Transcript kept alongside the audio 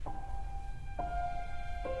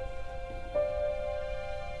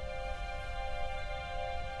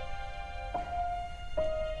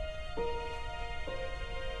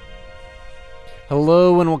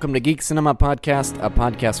Hello and welcome to Geek Cinema Podcast, a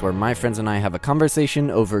podcast where my friends and I have a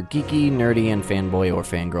conversation over geeky, nerdy, and fanboy or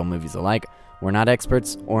fangirl movies alike. We're not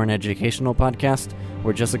experts or an educational podcast.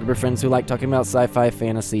 We're just a group of friends who like talking about sci-fi,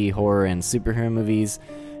 fantasy, horror, and superhero movies,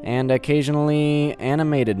 and occasionally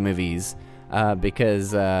animated movies,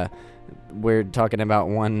 because we're talking about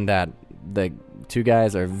one that the two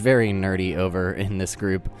guys are very nerdy over in this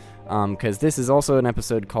group. Because this is also an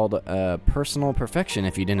episode called Personal Perfection,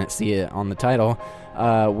 if you didn't see it on the title,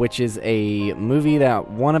 which is a movie that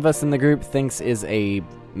one of us in the group thinks is a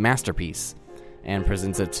masterpiece and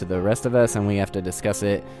presents it to the rest of us, and we have to discuss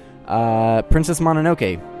it. Princess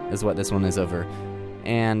Mononoke is what this one is over.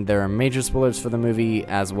 And there are major spoilers for the movie,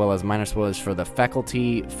 as well as minor spoilers for The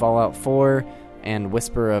Faculty, Fallout 4, and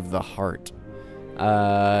Whisper of the Heart.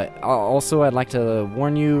 Also, I'd like to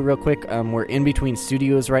warn you real quick, we're in between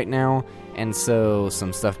studios right now, and so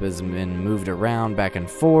some stuff has been moved around back and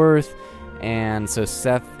forth, and so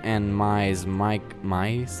Seth and Mize,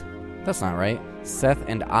 that's not right, Seth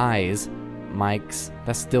and I's mics,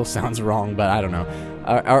 that still sounds wrong, but I don't know,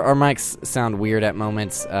 our mics sound weird at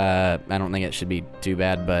moments. I don't think it should be too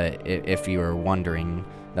bad, but if you were wondering,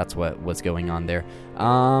 that's what was going on there.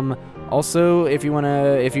 Also, if you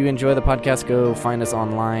enjoy the podcast, go find us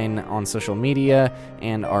online on social media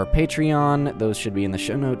and our Patreon. Those should be in the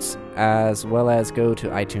show notes, as well as go to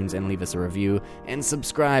iTunes and leave us a review and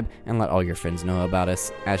subscribe and let all your friends know about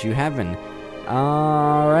us as you have been.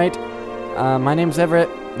 All right. My name's Everett.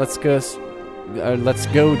 Let's go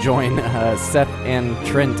join Seth and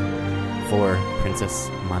Trent for Princess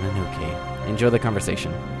Mononoke. Enjoy the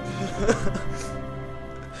conversation.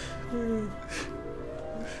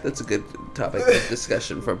 That's a good topic of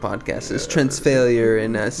discussion for a podcast, is Trent's failure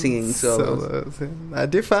in singing solos. I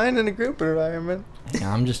do fine in a group environment.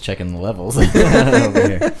 Yeah, I'm just checking the levels over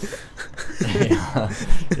here.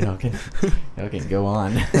 Y'all can go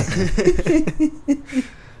on.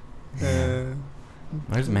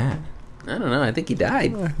 Where's Matt? I don't know. I think he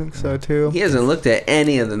died. I think so, too. He hasn't looked at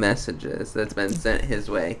any of the messages that's been sent his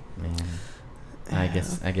way. Man, I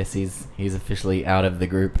guess he's officially out of the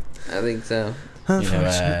group. I think so.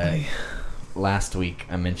 Unfortunately. Last week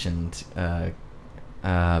I mentioned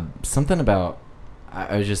something about,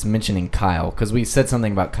 I was just mentioning Kyle, because we said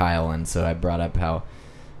something about Kyle, and so I brought up how,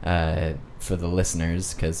 for the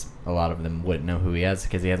listeners, because a lot of them wouldn't know who he is,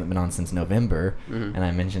 because he hasn't been on since November, and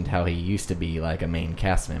I mentioned how he used to be like a main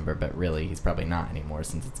cast member, but really he's probably not anymore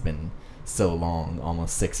since it's been so long,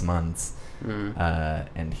 almost 6 months.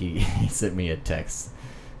 And he sent me a text.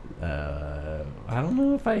 I don't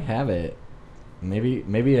know if I have it.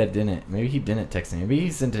 Maybe I didn't. Maybe he didn't text me. Maybe he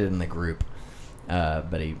sent it in the group.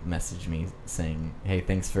 But he messaged me saying, "Hey,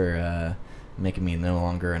 thanks for making me no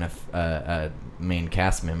longer a main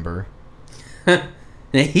cast member."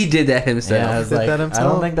 He did that himself. Yeah, I was like, I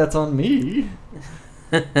don't think that's on me.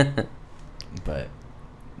 But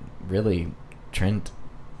really, Trent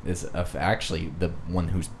is actually the one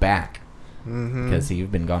who's back, because he's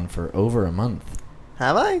been gone for over a month.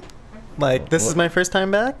 Have I? This is my first time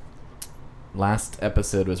back? Last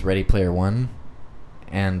episode was Ready Player One,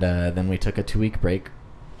 and then we took a 2-week break.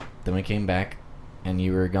 Then we came back, and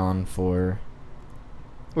you were gone for...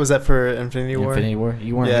 Was that for Infinity War? Infinity War?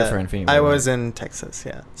 You weren't here for Infinity War. I was in Texas,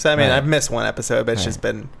 yeah. So, I mean, I've missed one episode, but it's just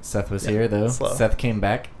been... Seth was here, though. Slow. Seth came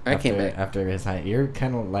back. I came back. After his height. You're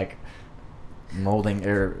kind of like molding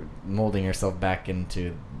yourself back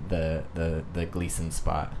into the Gleason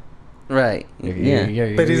spot. Right.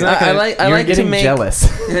 You're, but he's not. I like getting to make jealous.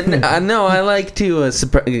 No, I like to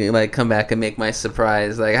come back and make my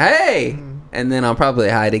surprise like, hey, and then I'll probably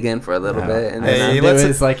hide again for a little bit. And then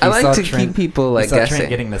I like to keep people like guessing. Trent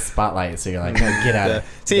getting the spotlight, so you're like, oh, get out.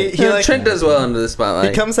 See, Trent does well under the spotlight.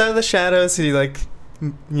 He comes out of the shadows. He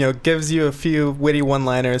gives you a few witty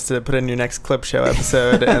one-liners to put in your next clip show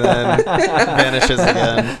episode, and then vanishes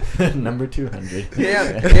again. Number 200.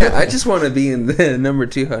 Yeah. I just want to be in the number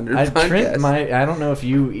 200 podcast. Trent, I don't know if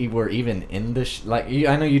you were even in the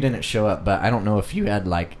I know you didn't show up, but I don't know if you had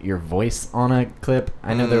like your voice on a clip.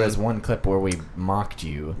 I know there was one clip where we mocked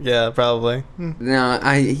you. Yeah, probably. No,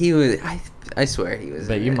 he was. I swear he was.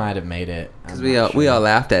 But you might have made it, because we all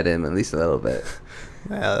laughed at him at least a little bit.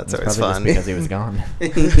 Yeah, that's always fun. Just because he was gone.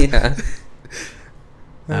 Yeah.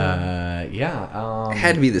 It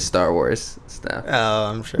had to be the Star Wars stuff. Oh,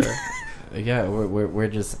 I'm sure. Yeah, we're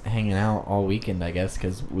just hanging out all weekend, I guess,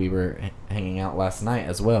 because we were hanging out last night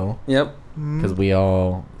as well. Yep. Because we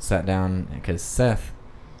all sat down, because Seth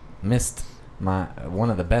missed one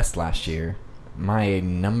of the best last year. My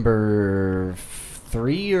number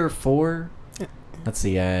 3 or 4. Let's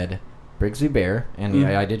see, I had Brigsby Bear, and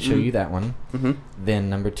I did show you that one. Mm-hmm. Then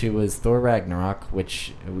number 2 was Thor Ragnarok,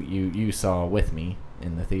 which you saw with me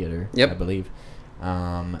in the theater, Yep. I believe.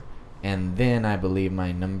 And then I believe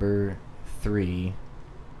my number 3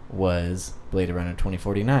 was Blade Runner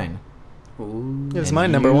 2049. Ooh. It was And my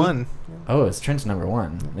number you- 1. Oh, it's Trent's number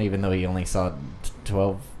 1, even though he only saw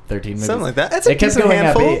 12, 13 movies. Something like that. That's a It kept decent going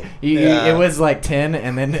handful. up. It was like 10,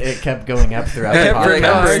 and then it kept going up throughout I the kept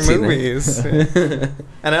podcast. remembering movies.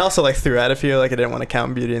 And I also like threw out a few. Like I didn't want to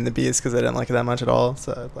count Beauty and the Beast because I didn't like it that much at all.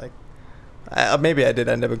 So like, maybe I did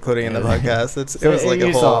end up including it in the podcast. It was like you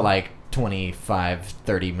a whole. saw like 25,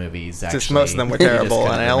 30 movies. Actually, Just most of them were You just terrible,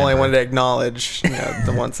 couldn't and I only remember. wanted to acknowledge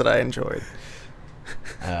the ones that I enjoyed.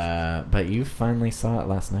 But you finally saw it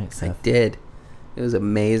last night, I Seth. did. It was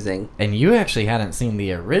amazing. And you actually hadn't seen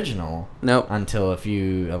the original Nope. until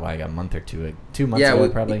a month or 2 months Yeah, ago,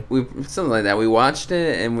 probably. we something like that. We watched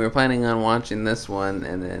it, and we were planning on watching this one,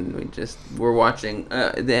 and then we're watching.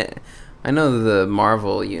 I know the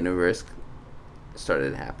Marvel universe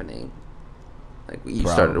started happening. Like you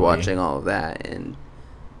started Probably. watching all of that, and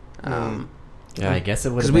Yeah, I guess it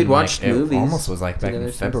would 'Cause have we'd been watched like, movies it almost was like back together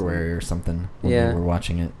in since February or something when Yeah. we were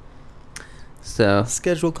watching it. so.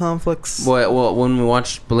 Schedule conflicts. Well, when we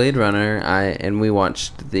watched Blade Runner, we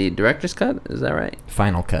watched the director's cut. Is that right?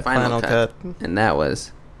 Final cut. Final cut. And that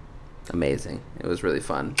was amazing. It was really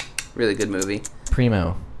fun. Really good movie.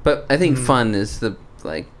 Primo. But I think fun is the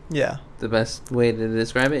Yeah, best way to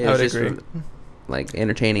describe it. It I was would just agree. like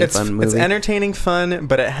entertaining, It's fun movie. it's entertaining, fun,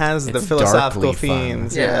 but it has the It's philosophical darkly fun.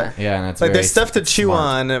 themes. Yeah. Yeah, and it's Like very there's stuff to chew smart.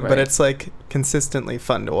 on, Right. but it's like consistently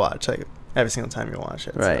fun to watch. Like every single time you watch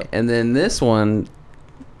it. Right. And then this one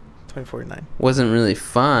 2049. wasn't really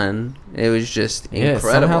fun. It was just Yeah,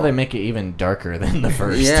 incredible. somehow they make it even darker than the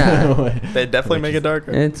first. Yeah. They definitely Which make is- it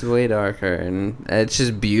darker. It's way darker, and it's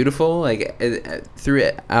just beautiful. Like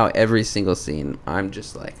throughout every single scene, I'm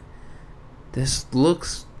just like, this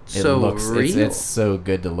looks real. It's so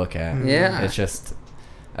good to look at. Yeah. It's just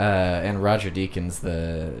and Roger Deakins,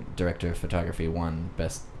 the director of photography, won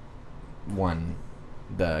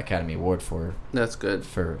the Academy Award for That's good.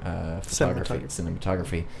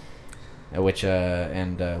 cinematography, which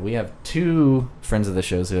and we have 2 friends of the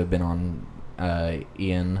shows who have been on,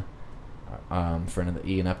 Ian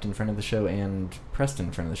Ian Upton, friend of the show, and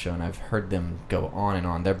Preston, friend of the show, and I've heard them go on and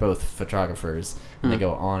on. They're both photographers, and they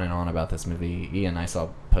go on and on about this movie. Ian, I saw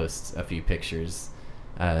post a few pictures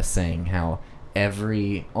saying how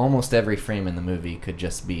almost every frame in the movie could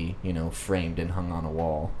just be, framed and hung on a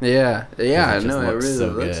wall. Yeah. Yeah. It just No, it looks really so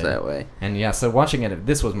looks good. that way. And yeah, so watching it,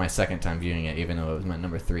 this was my second time viewing it, even though it was my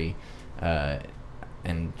number 3.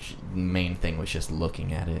 And the main thing was just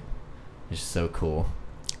looking at it. It's just so cool.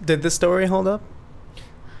 Did the story hold up?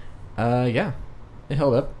 Yeah, it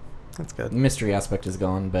held up. That's good. The mystery aspect is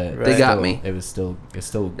gone, but They got still- me. It was still.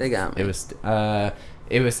 They got me.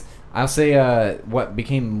 It was. I'll say what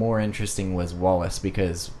became more interesting was Wallace,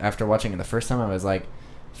 because after watching it the first time, I was like,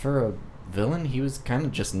 for a villain, he was kind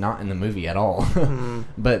of just not in the movie at all.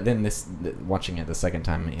 But then watching it the second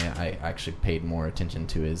time, yeah, I actually paid more attention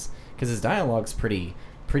to because his dialogue's pretty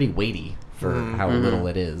weighty for how little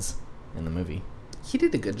it is in the movie. He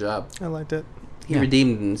did a good job. I liked it. He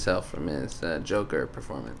redeemed himself from his Joker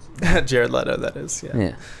performance. Jared Leto, that is.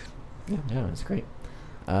 Yeah. Yeah, it was great.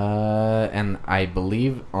 And I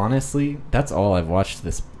believe, honestly, that's all I've watched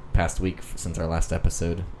this past week since our last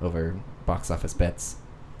episode over Box Office Bets.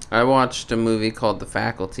 I watched a movie called The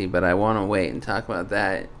Faculty, but I want to wait and talk about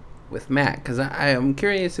that with Matt, because I'm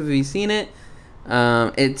curious if he's seen it.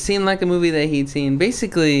 It seemed like a movie that he'd seen.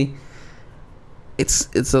 Basically,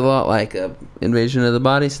 it's a lot like a Invasion of the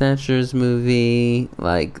Body Snatchers movie,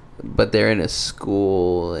 but they're in a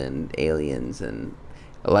school and aliens, and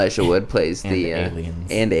Elijah Wood plays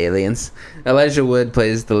aliens. And aliens. Elijah Wood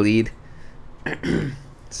plays the lead.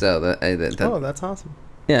 So That's awesome.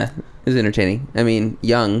 yeah, it was entertaining. I mean,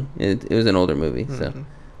 young. It was an older movie, so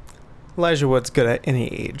Elijah Wood's good at any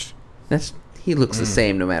age. he looks the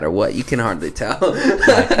same no matter what. You can hardly tell.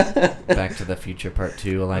 Back to the Future Part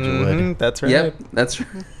 2, Elijah Wood. That's right. Yep, that's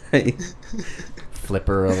right.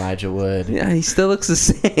 Flipper Elijah Wood. Yeah, he still looks the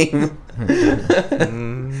same.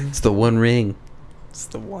 It's the One Ring. It's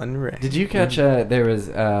the One Ring. Did you catch there was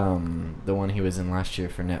the one he was in last year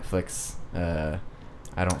for Netflix?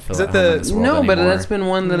 I don't feel Is at it home the- in this world No, but anymore. that's been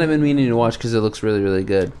one that I've been meaning to watch because it looks really, really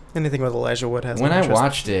good. Anything with Elijah Wood has When no I interest.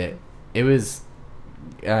 watched it, it was.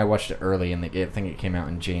 I watched it early, and I think it came out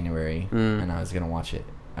in January, and I was gonna watch it.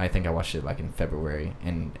 I think I watched it like in February,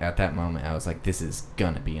 and at that moment, I was like, "This is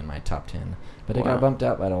gonna be in my top 10." But it Wow. got bumped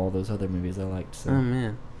out by all those other movies I liked. So. Oh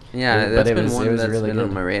man, yeah, But that's it been was- one it was that's really been on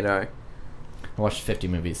good. my radar. I watched 50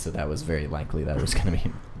 movies, so that was very likely that it was going to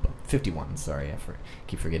be 51. Sorry,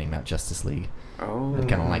 keep forgetting about Justice League. Oh. I'd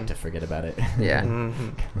kind of like to forget about it. Yeah.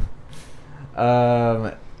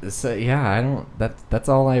 So yeah, I don't. That's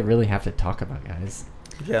all I really have to talk about, guys.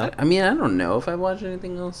 Yeah. I mean, I don't know if I watch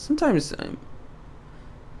anything else. Sometimes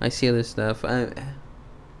I see other stuff.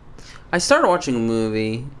 I started watching a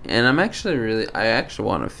movie, and I actually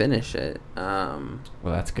want to finish it. Well,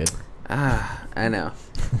 that's good. I know.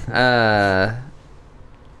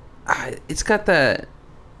 It's got that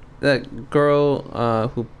girl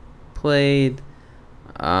who played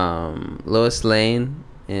Lois Lane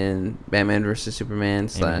in Batman vs Superman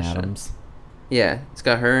 / Amy Adams. Yeah, it's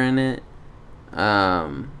got her in it.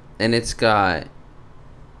 And it's got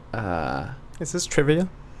Is this trivia?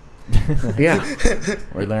 yeah.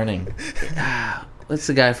 We're learning. What's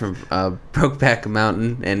the guy from Brokeback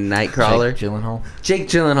Mountain and Nightcrawler? Jake Gyllenhaal. Jake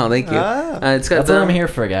Gyllenhaal, thank you. It's got That's what I'm here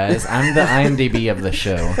for, guys. I'm the IMDb of the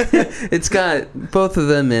show. It's got both of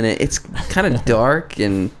them in it. It's kind of dark,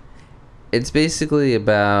 and it's basically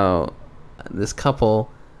about this couple.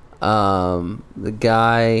 The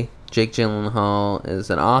guy, Jake Gyllenhaal, is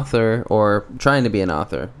an author, or trying to be an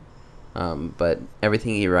author, but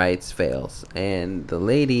everything he writes fails. And the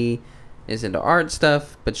lady is into art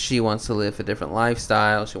stuff, but she wants to live a different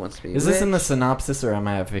lifestyle. She wants to be Is rich. this in the synopsis, or am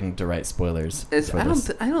I having to write spoilers? I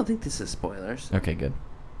don't think this is spoilers. Okay, good.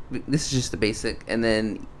 This is just the basic. And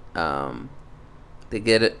then they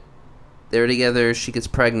get it. They're together. She gets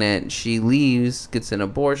pregnant. She leaves, gets an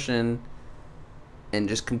abortion, and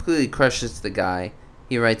just completely crushes the guy.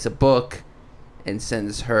 He writes a book and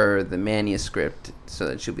sends her the manuscript so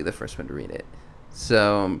that she'll be the first one to read it.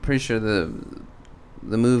 So I'm pretty sure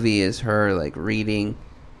the movie is her like reading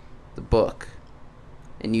the book,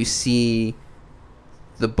 and you see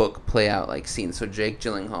the book play out like scenes. So Jake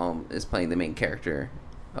Gyllenhaal is playing the main character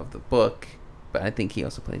of the book, but I think he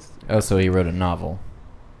also plays. Oh, so he wrote a novel.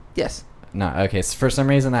 Yes. No, okay. So for some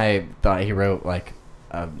reason, I thought he wrote like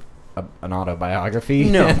an autobiography.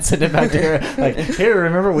 No. And sent it back to her. Like, here,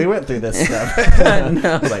 remember we went through this stuff.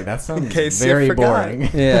 No. Like that sounds In case very you forgot. boring.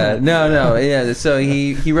 Yeah. No. Yeah. So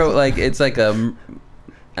he wrote like it's like a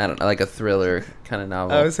I don't know, like a thriller kind of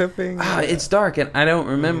novel. I was hoping. It's dark, and I don't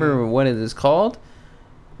remember what it is called,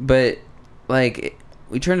 but like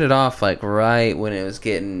we turned it off like right when it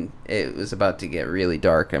was about to get really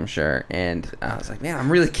dark, I'm sure. And I was like, man, I'm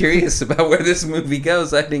really curious about where this movie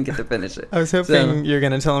goes. I didn't get to finish it. I was hoping you're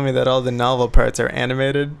going to tell me that all the novel parts are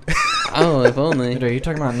animated. Oh, if only. Dude, are you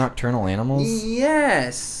talking about nocturnal animals?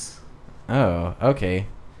 Yes. Oh, okay.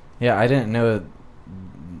 Yeah, I didn't know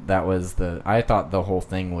that was I thought the whole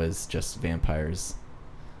thing was just vampires.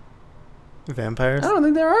 Vampires? I don't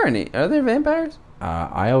think there are any. Are there vampires?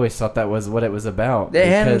 I always thought that was what it was about. They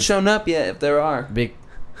haven't shown up yet, if there are.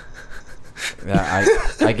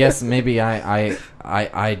 I guess maybe I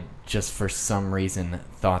just for some reason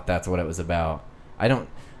thought that's what it was about.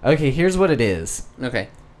 Okay, here's what it is. Okay.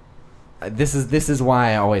 This is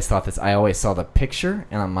why I always thought this. I always saw the picture,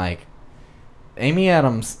 and I'm like, Amy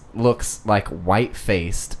Adams looks like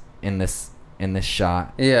white-faced in this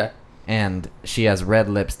shot. Yeah. And she has red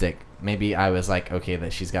lipstick. Maybe I was like, okay,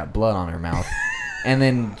 that she's got blood on her mouth. And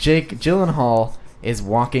then Jake Gyllenhaal is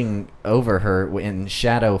walking over her in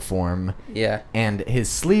shadow form. Yeah. And his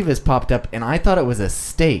sleeve is popped up, and I thought it was a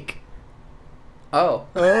steak. Oh.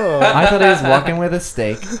 I thought he was walking with a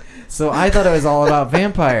steak. So I thought it was all about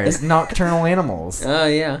vampires, nocturnal animals. Oh,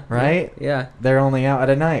 yeah. Right? Yeah. They're only out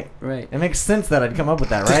at night. Right. It makes sense that I'd come up with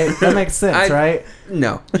that, right? That makes sense, right?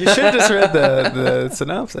 No. You should have just read the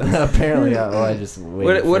synopsis. Apparently, I just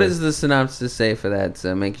waited. What does the synopsis say for that?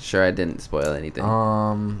 So making sure I didn't spoil anything.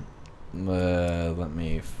 Let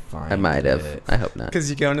me find. I might have. it. I hope not. Because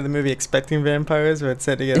you go into the movie expecting vampires, but it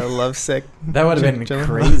said to get a lovesick. That would have been Jake Gyllenhaal.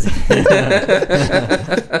 crazy.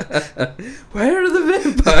 Where are the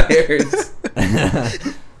vampires?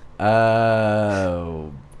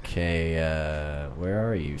 Okay. Where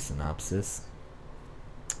are you? Synopsis.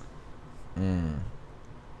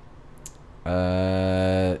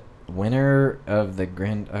 Winner of the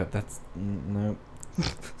Grand. That's nope.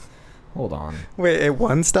 Hold on. Wait, it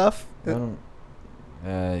won stuff? I don't.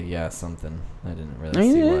 Yeah, something. I didn't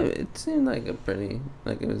really see what. It seemed like it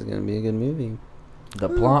was gonna be a good movie. The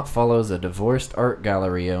plot follows a divorced art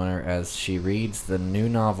gallery owner as she reads the new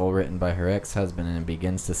novel written by her ex-husband and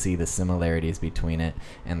begins to see the similarities between it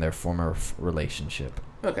and their former relationship.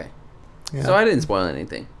 Okay. Yeah. So I didn't spoil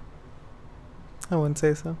anything. I wouldn't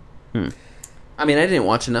say so. I mean, I didn't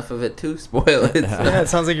watch enough of it to spoil it. So. Yeah, it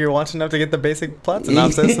sounds like you're watching enough to get the basic plot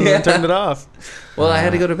synopsis and then turned it off. Well, I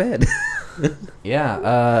had to go to bed.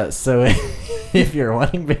 Yeah. So if you're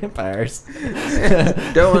wanting vampires,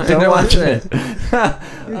 don't watch it.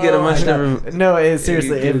 You get a much different. No,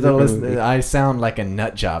 seriously. You get a If the different movie. I sound like a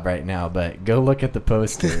nut job right now, but go look at the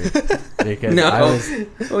poster because No, I was.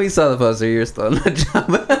 we saw the poster. You're still in that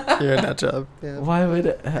job. You're a nut job. Yeah. Why would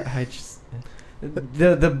I just?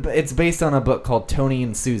 It's based on a book called Tony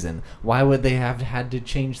and Susan. Why would they have had to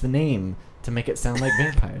change the name to make it sound like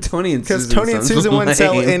vampires? Tony and Because Susan. Tony and Susan wouldn't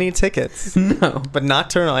sell any tickets. No. But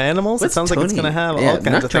Nocturnal Animals? What's it sounds like it's Tony? going to have Yeah, all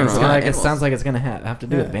kinds of things. Nocturnal It Animals. sounds like it's gonna have to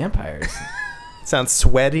do with Yeah. vampires. Sounds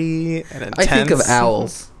sweaty and intense. I think of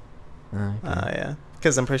owls. Okay. Yeah.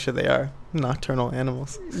 Because I'm pretty sure they are nocturnal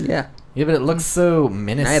animals. Yeah. Yeah, but it looks so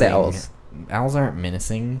menacing. Night owls. Owls aren't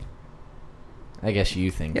menacing. I guess you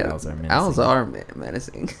think Yeah. owls are menacing. Owls are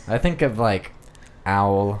menacing. I think of like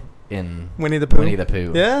owl in Winnie the Pooh. Winnie the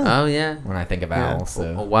Pooh. Yeah. Oh yeah. When I think of Yeah. owl, A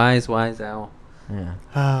so wise owl. yeah,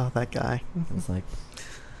 Oh, that guy. it's like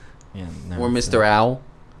yeah. No, Or it's, Mr. Owl.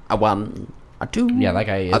 A 1, a 2. Yeah, that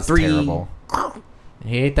guy a is 3. terrible.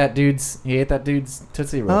 He ate that dude's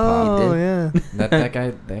Tootsie Roll Pop. Oh, did. yeah.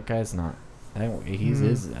 That guy's not. He's Mm.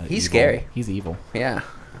 He's evil. scary. He's evil. Yeah.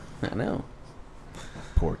 I know.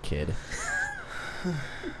 Poor kid.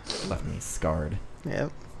 Left me scarred.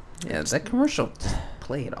 Yep. Yeah, that commercial just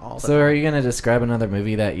played all the So, are you gonna describe another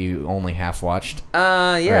movie that you only half watched?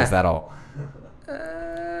 yeah. Or is that all?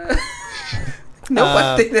 No,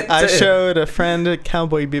 I think that's I it. showed a friend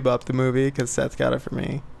Cowboy Bebop the movie because Seth got it for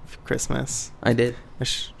me for Christmas. I did. I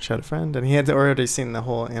showed a friend, and he had already seen the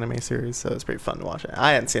whole anime series, so it was pretty fun to watch it.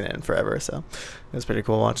 I hadn't seen it in forever, so it was pretty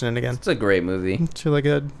cool watching it again. It's a great movie. It's really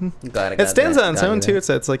good. I'm glad I It got stands that. on its Got own you too. there.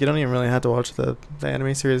 So it's like you don't even really have to watch the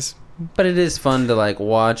anime series. But it is fun to like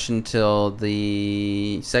watch until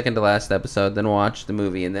the second to last episode, then watch the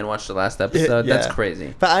movie, and then watch the last episode. yeah. That's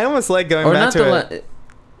crazy. But I almost like going Or back not to the it.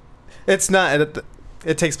 It's not.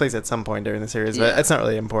 It takes place at some point during the series, but Yeah. it's not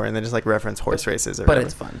really important. They just like reference horse races or but whatever.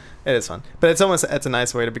 it's fun. It is fun. But it's a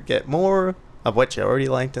nice way to get more of what you already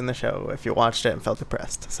liked in the show if you watched it and felt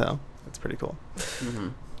depressed. So it's pretty cool.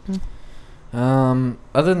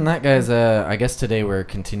 Other than that, guys, I guess today we're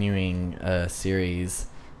continuing a series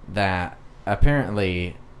that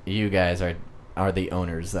apparently you guys are the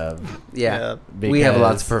owners of. Yeah. We have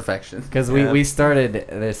lots of Because- perfection. Because Yeah. we started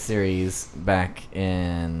this series back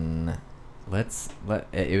in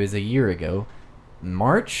it was a year ago,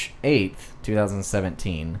 March 8th,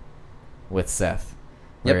 2017, with Seth,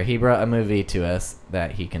 where Yep. he brought a movie to us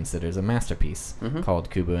that he considers a masterpiece Mhm. called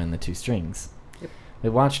Kubo and the Two Strings. Yep. We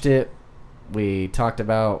watched it. We talked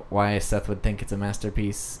about why Seth would think it's a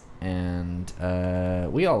masterpiece, and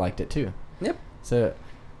we all liked it too. Yep. So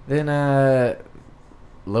then,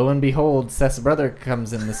 lo and behold, Seth's brother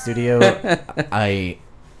comes in the studio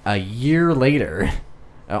a year later,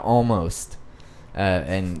 almost,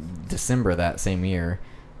 in December that same year,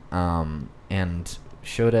 and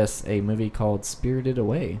showed us a movie called Spirited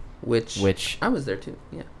Away, Which I was there too.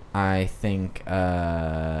 Yeah. I think,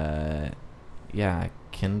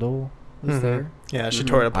 Kendall was Mhm. there. Yeah, she Mhm.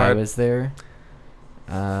 tore it I apart. was there.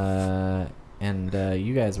 And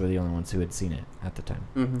you guys were the only ones who had seen it at the time.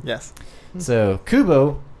 Mm-hmm. Yes. So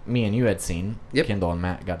Kubo, me and you had seen. Yep. Kendall and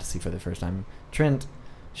Matt got to see for the first time. Trent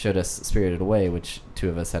showed us Spirited Away, which two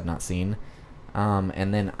of us had not seen.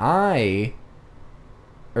 And then I,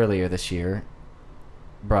 earlier this year,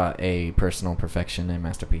 brought a personal perfection, a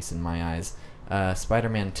masterpiece in my eyes,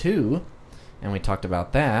 Spider-Man 2, and we talked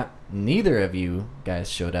about that. Neither of you guys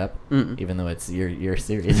showed up, Mm-mm. even though it's your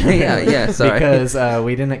series. Yeah, sorry. Because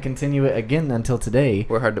we didn't continue it again until today.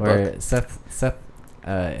 We're hard to where book. Seth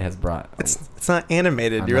has brought. It's not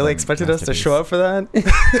animated. You Another really expected us to masterpiece. show up for that?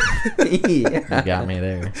 You Yeah. got me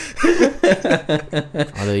there.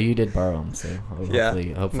 Although you did borrow them, so Yeah.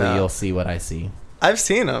 hopefully No. you'll see what I see. I've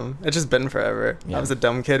seen them. It's just been forever. Yeah. I was a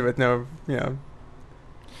dumb kid with no,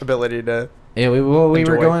 ability to. Yeah, we were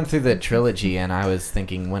Enjoy. going through the trilogy, and I was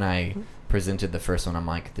thinking when I presented the first one, I'm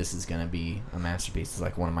like, this is gonna be a masterpiece. It's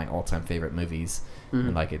like one of my all-time favorite movies, Mhm.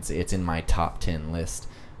 and like it's in my top 10 list.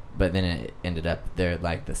 But then it ended up there,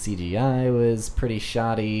 like the CGI was pretty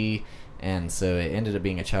shoddy, and so it ended up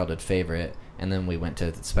being a childhood favorite. And then we went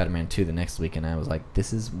to Spider-Man 2 the next week, and I was like,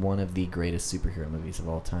 this is one of the greatest superhero movies of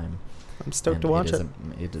all time. I'm stoked And to watch it.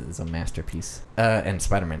 It is a masterpiece. And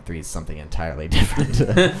Spider-Man 3 is something entirely different.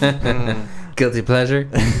 Guilty pleasure.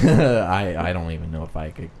 I don't even know if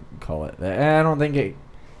I could call it. I don't think it.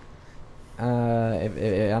 I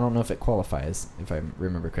don't know if it qualifies, if I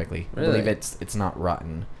remember correctly. I Really? believe it's not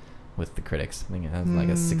rotten with the critics. I think it has like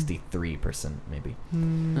a 63% maybe.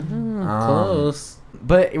 Close.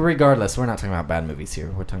 But regardless, we're not talking about bad movies here.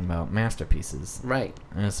 We're talking about masterpieces. Right.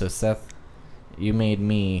 So Seth you made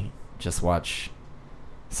me just watch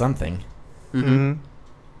something. Mm-hmm.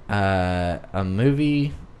 A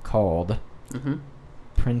movie called Mm-hmm.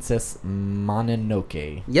 Princess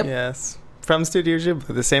Mononoke. Yep. Yes. From Studio Ghibli,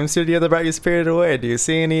 the same studio that brought you Spirited Away. Do you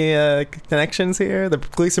see any connections here? The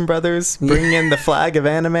Gleason brothers bringing in the flag of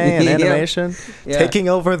anime and Yeah. animation, Yeah. taking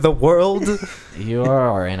over the world. You are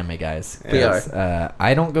our anime guys. We Yes. are.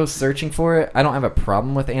 I don't go searching for it. I don't have a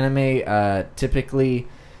problem with anime. Typically,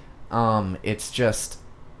 it's just...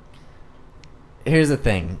 Here's the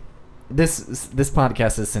thing. This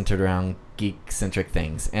podcast is centered around geek-centric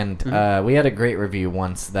things. And we had a great review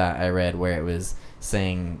once that I read where it was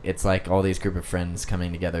saying it's like all these group of friends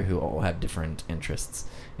coming together who all have different interests.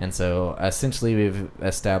 And so essentially we've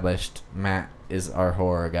established Matt is our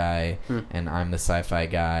horror guy and I'm the sci-fi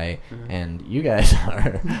guy and you guys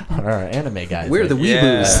are our anime guys. We're the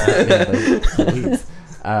weeboos. The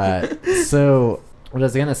weebs. So what I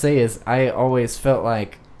was gonna say is I always felt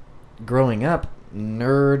like growing up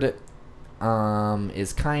nerd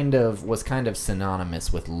was kind of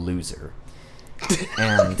synonymous with loser.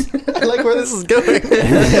 And I like where this is going.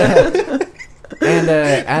 and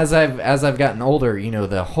as I've gotten older,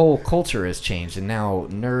 the whole culture has changed, and now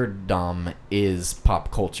nerddom is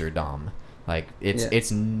pop culture dom. Like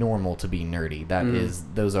it's normal to be nerdy.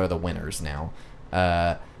 Those are the winners now.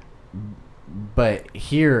 But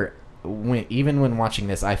here, even when watching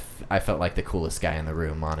this, I felt like the coolest guy in the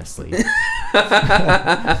room, honestly.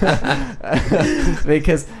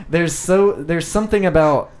 Because there's something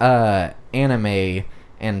about anime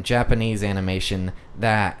and Japanese animation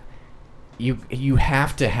that you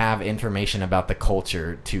have to have information about the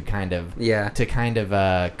culture to kind of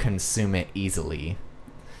consume it easily.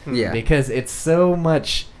 Yeah. Because it's so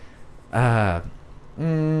much it's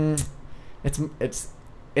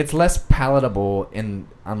less palatable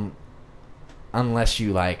unless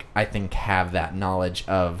you I think have that knowledge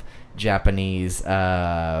of Japanese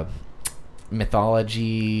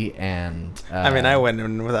mythology and I mean, I went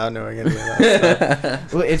in without knowing any of that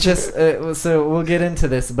stuff. well, it's just so we'll get into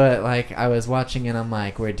this, but I was watching and I'm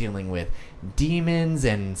like, we're dealing with demons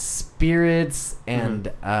and spirits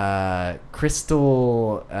and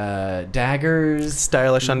crystal daggers,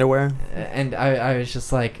 Stylish underwear. and I was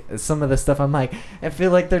just like, some of the stuff I'm like, I feel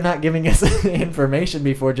like they're not giving us information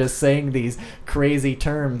before just saying these crazy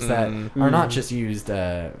terms that are not just used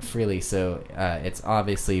freely. So it's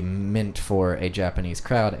obviously meant for a Japanese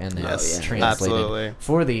crowd and then translated absolutely.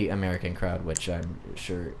 for the American crowd, which I'm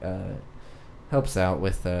sure helps out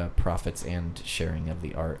with profits and sharing of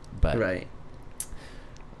the art. But Right.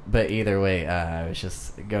 But either way, I was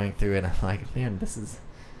just going through it. I'm like, man, this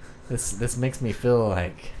makes me feel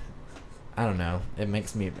like, I don't know. It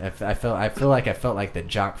makes me. I feel like I felt like the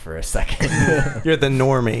jock for a second. You're the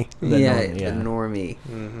normie. The normie.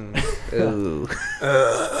 Mm-hmm. Ooh.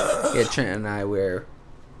 Yeah, Trent and I were.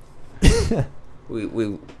 I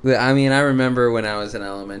mean, I remember when I was in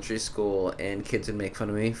elementary school and kids would make fun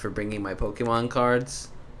of me for bringing my Pokemon cards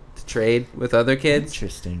to trade with other kids.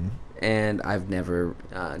 Interesting. And I've never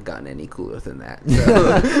gotten any cooler than that.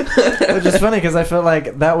 So. Which is funny because I felt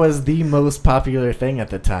like that was the most popular thing at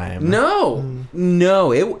the time. No.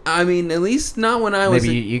 I mean, at least not when I was.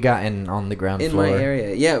 Maybe you got in on the ground in floor. my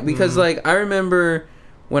area. Yeah, because I remember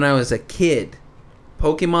when I was a kid,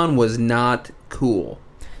 Pokemon was not cool.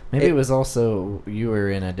 Maybe it was also you were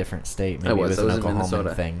in a different state. Maybe I was an in Oklahoma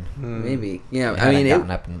Minnesota. thing. Maybe. Yeah, I mean, it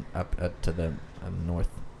gotten up to the north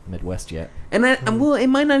Midwest yet. And well, it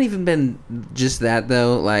might not even been just that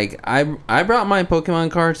though. I brought my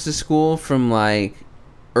Pokemon cards to school from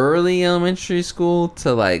early elementary school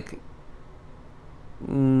to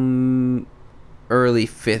early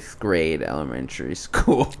 5th grade elementary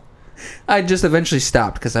school. I just eventually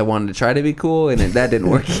stopped because I wanted to try to be cool, and that didn't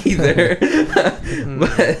work either.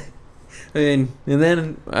 But I mean, and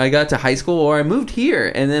then I got to high school, or I moved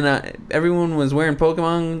here, and then everyone was wearing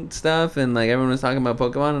Pokemon stuff, and everyone was talking about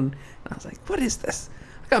Pokemon, and I was like, "What is this?"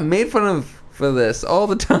 I got made fun of for this all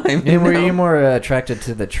the time. And were you more attracted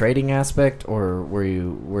to the trading aspect, or were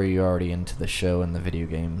you already into the show and the video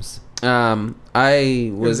games?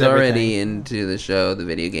 I was already into the show, the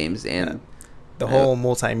video games, and the whole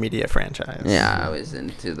multimedia franchise. Yeah, I was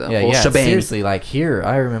into the whole shebang. Seriously, here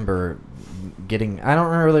I remember I don't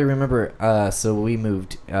really remember. So we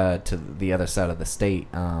moved to the other side of the state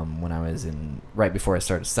when I was right before I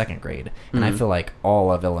started 2nd grade, and I feel like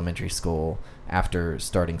all of elementary school after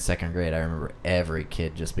starting 2nd grade, I remember every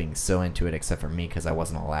kid just being so into it except for me because I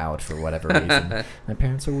wasn't allowed for whatever reason. My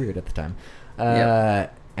parents were weird at the time,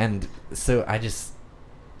 and so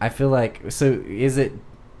I feel like, so is it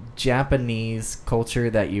Japanese culture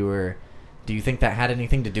that you were Do you think that had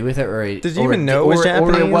anything to do with it, or did you even know it was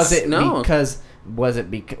Japanese? Or was it No. because?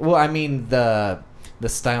 Well, I mean the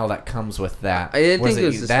style that comes with that. I didn't think it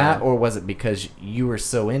was the that, style. or was it because you were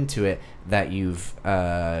so into it that you've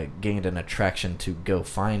gained an attraction to go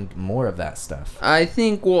find more of that stuff? I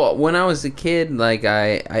think, well, when I was a kid, like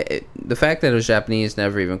the fact that it was Japanese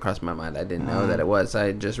never even crossed my mind. I didn't know that it was.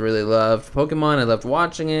 I just really loved Pokemon. I loved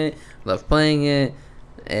watching it, loved playing it,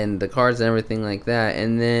 and the cards and everything like that.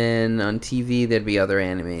 And then on TV, there'd be other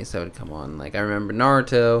animes that would come on. Like I remember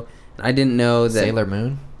Naruto. And I didn't know that Sailor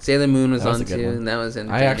Moon. Sailor Moon was That was on a good too, one. and that was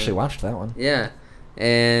entertaining. I actually watched that one. Yeah,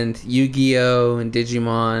 and Yu-Gi-Oh and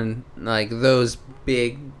Digimon, like those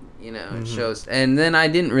big, shows. And then I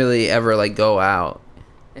didn't really ever like go out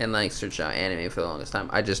and like search out anime for the longest time.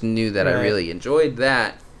 I just knew that I really enjoyed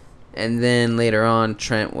that. And then later on,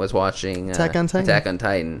 Trent was watching Attack on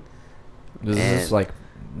Titan. This is like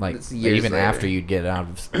It's years even later. after you'd get out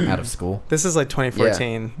of school. This is like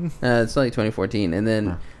 2014. It's like 2014, and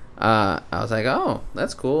then I was like, "Oh,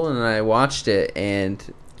 that's cool," and I watched it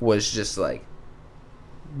and was just like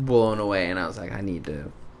blown away, and I was like, "I need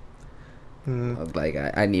to,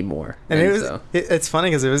 I need more." And it's funny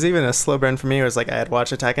because it was even a slow burn for me. It was like I had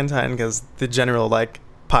watched Attack on Titan because the general like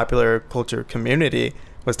popular culture community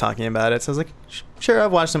was talking about it. So I was like, sure,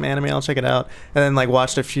 I've watched some anime, I'll check it out. And then like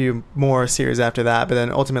watched a few more series after that, but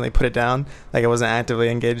then ultimately put it down. Like I wasn't actively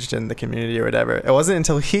engaged in the community or whatever. It wasn't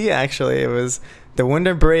until it was the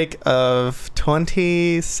winter break of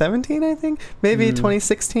 2017, I think, maybe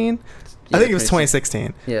 2016. I think it was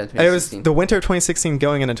 2016. Yeah, 2016. It was the winter of 2016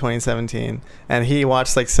 going into 2017, and he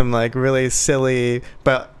watched like some like really silly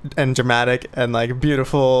and dramatic and like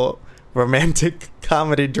beautiful romantic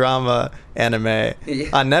comedy drama anime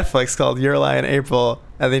on Netflix called Your Lie in April,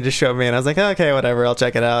 and they just showed me, and I was like, okay, whatever, I'll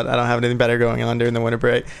check it out. I don't have anything better going on during the winter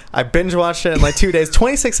break. I binge watched it in like 2 days,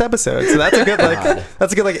 26 episodes. So that's a good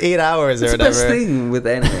like 8 hours or it's whatever. the best thing with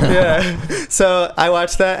anime. Yeah. So I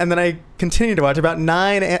watched that, and then I continued to watch about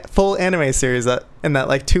 9 full anime series in that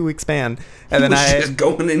like 2 week span. And then I just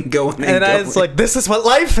going and going. And I was like, this is what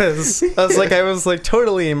life is. I was like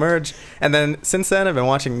totally immersed. And then since then, I've been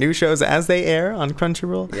watching new shows as they air on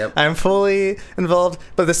Crunchyroll. Yep. I'm fully involved.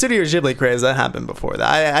 But the Studio Ghibli craze, that happened before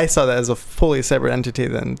that. I saw that as a fully separate entity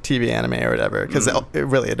than TV anime or whatever, because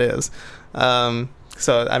it is.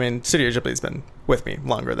 So, I mean, Studio Ghibli's been with me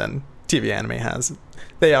longer than TV anime has.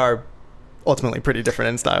 They are ultimately pretty different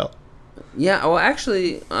in style. Yeah, well,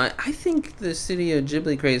 actually, I think the Studio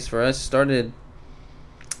Ghibli craze for us started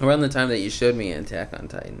around the time that you showed me Attack on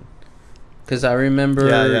Titan. Because I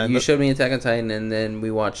remember you showed me Attack on Titan, and then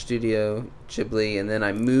we watched Studio Ghibli, and then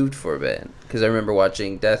I moved for a bit. Because I remember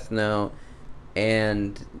watching Death Note,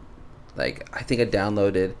 and like I think I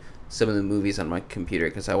downloaded some of the movies on my computer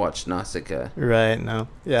because I watched Nausicaa. Right, no.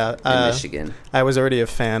 Yeah. In Michigan. I was already a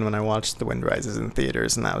fan when I watched The Wind Rises in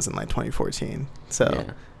theaters, and that was in like 2014. So...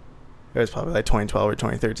 Yeah. It was probably like 2012 or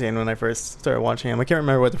 2013 when I first started watching him. I can't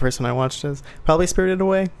remember what the first one I watched is. Probably Spirited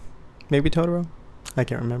Away. Maybe Totoro. I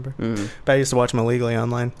can't remember. But I used to watch them illegally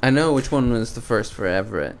online. I know which one was the first for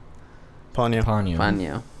Everett. Ponyo.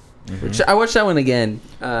 Mm-hmm. Which I watched that one again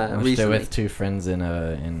recently. I with 2 friends in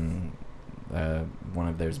one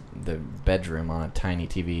of the bedroom on a tiny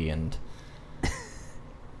TV, and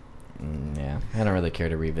yeah, I don't really care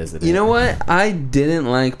to revisit it. You know what? I didn't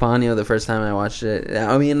like Ponyo the first time I watched it.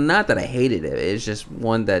 I mean, not that I hated it. It's just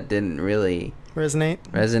one that didn't really resonate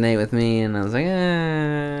with me, and I was like,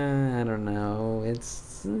 I don't know.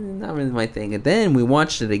 It's not really my thing. And then we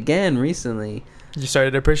watched it again recently. You started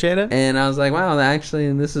to appreciate it? And I was like, wow,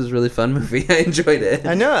 actually, this is a really fun movie. I enjoyed it.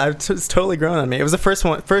 I know. It's totally grown on me. It was the first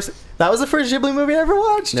one. That was the first Ghibli movie I ever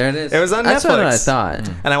watched. There it is. It was on That's Netflix. That's what I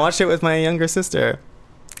thought. And I watched it with my younger sister.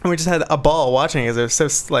 And we just had a ball watching it because it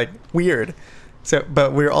was so, like, weird. So,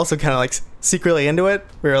 but we were also kind of, like, secretly into it.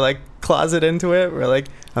 We were, like, closet into it. We were like,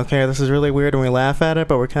 okay, this is really weird, and we laugh at it,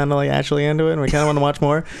 but we're kind of, like, actually into it, and we kind of want to watch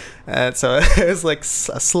more. And so it was, like, a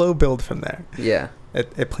slow build from there. Yeah.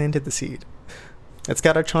 It planted the seed. It's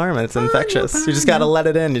got a charm, and it's infectious. You just got to let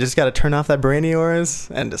it in. You just got to turn off that brain of yours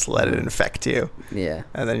and just let it infect you. Yeah.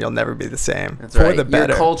 And then you'll never be the same. That's For right. the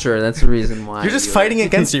better. Your culture, that's the reason why. You're just fighting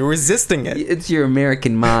against you, resisting it. It's your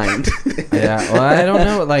American mind. Yeah, well, I don't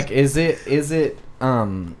know. Like, is it,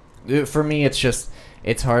 for me,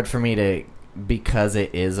 it's hard for me to because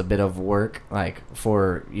it is a bit of work, like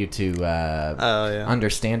for you to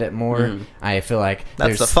understand it more. I feel like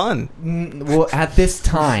that's the fun. Well, at this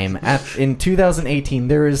time, in 2018,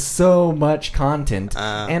 there is so much content,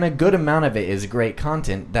 and a good amount of it is great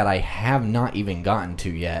content that I have not even gotten to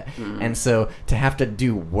yet. And so to have to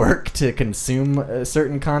do work to consume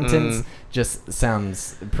certain contents just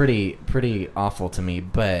sounds pretty awful to me.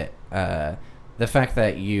 But the fact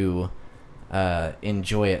that you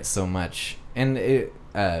enjoy it so much, and it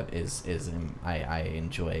I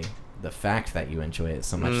enjoy the fact that you enjoy it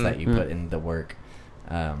so much that you put in the work.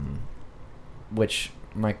 Which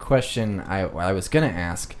my question I was gonna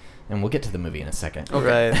ask, and we'll get to the movie in a second.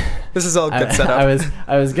 Okay. Right. This is all good setup.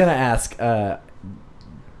 I was gonna ask,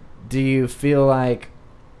 do you feel like,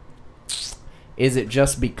 is it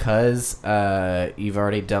just because you've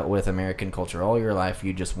already dealt with American culture all your life,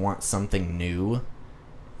 you just want something new,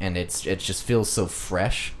 and it just feels so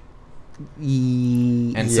fresh?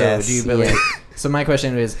 And so do you believe? So my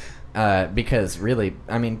question is, because really,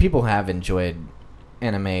 I mean, people have enjoyed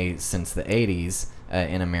anime since the 80s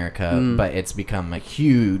in America, but it's become a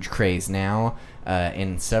huge craze now.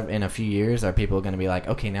 In a few years, are people going to be like,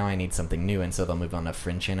 okay, now I need something new, and so they'll move on to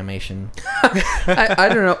French animation? I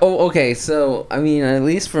don't know. Oh, okay. So, I mean, at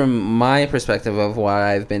least from my perspective of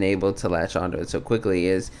why I've been able to latch onto it so quickly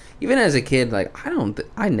is, even as a kid, like,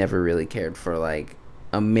 I never really cared for, like,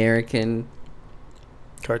 American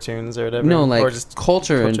cartoons or whatever. No, like, or just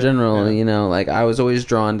culture in general, you know, like, I was always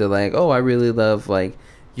drawn to, like, I really love, like,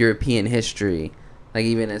 European history. Like,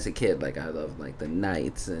 even as a kid, like, I loved, like, the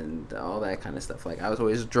knights and all that kind of stuff. Like, I was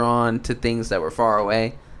always drawn to things that were far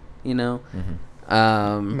away, you know?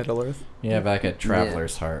 Middle Earth. Yeah, like a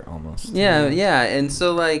traveler's heart, almost. Yeah, and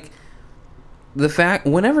so, like, the fact,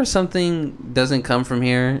 whenever something doesn't come from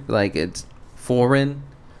here, like, it's foreign,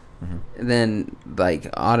 then, like,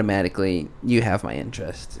 automatically you have my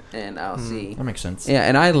interest, and I'll see. That makes sense. Yeah,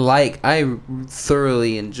 and I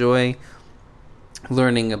thoroughly enjoy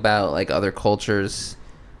learning about, like, other cultures,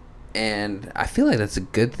 and I feel like that's a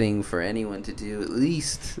good thing for anyone to do, at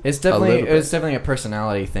least. It's definitely a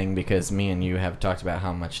personality thing, because me and you have talked about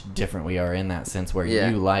how much different we are in that sense, where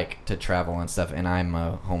you like to travel and stuff, and I'm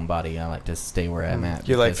a homebody. I like to stay where I'm at.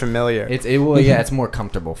 You like familiar. It's more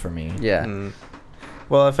comfortable for me. Yeah.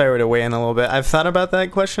 Well, if I were to weigh in a little bit, I've thought about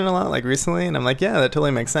that question a lot, like, recently, and I'm like, yeah, that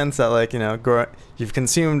totally makes sense that, like, you know, you've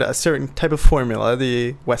consumed a certain type of formula,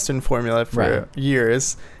 the Western formula, for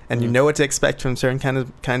years, and you know what to expect from certain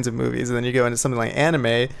kinds of movies, and then you go into something like anime,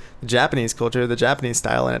 the Japanese culture, the Japanese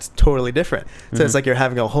style, and it's totally different. So it's like you're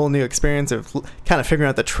having a whole new experience of kind of figuring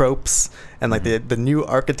out the tropes and, like, the new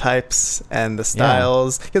archetypes and the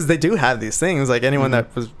styles, because they do have these things. Like, anyone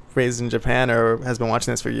that was raised in Japan or has been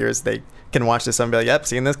watching this for years, they can watch this and be like, yep,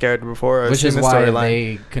 seen this character before. Which is why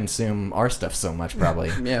they consume our stuff so much, probably.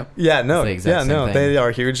 They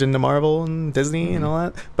are huge into Marvel and Disney and all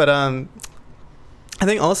that. But I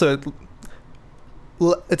think also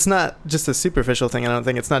it's not just a superficial thing. I don't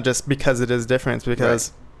think it's not just because it is different. It's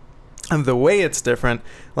because of the way it's different.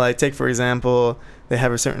 Like, take, for example, they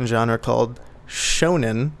have a certain genre called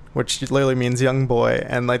shonen, which literally means young boy,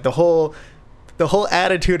 and, like, the whole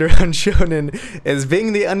attitude around shonen is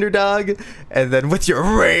being the underdog, and then with your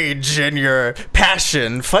rage and your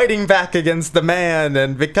passion, fighting back against the man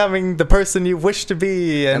and becoming the person you wish to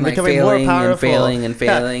be, and like, becoming more powerful, and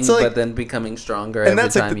failing, so, like, but then becoming stronger every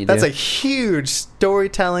time you do. That's a huge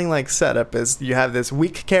storytelling, like, setup. Is you have this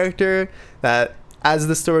weak character that, as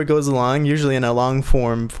the story goes along, usually in a long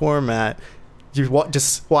format, you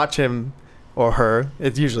just watch him or her.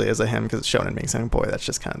 It usually is a him, because it's shonen means young boy. That's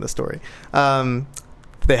just kind of the story.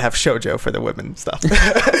 They have shoujo for the women stuff.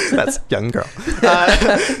 That's young girl.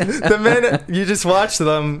 The men, you just watch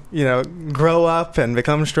them, you know, grow up and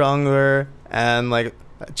become stronger and, like,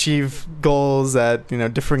 achieve goals at, you know,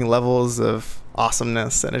 differing levels of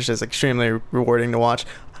awesomeness, and it's just extremely rewarding to watch.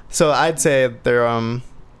 So I'd say they're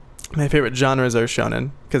my favorite genres are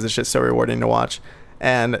shonen, because it's just so rewarding to watch,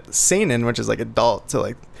 and seinen, which is, like, adult, so,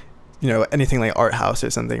 like, you know, anything like Art House or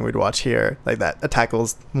something we'd watch here, like that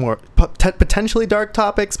tackles more potentially dark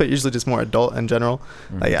topics, but usually just more adult in general.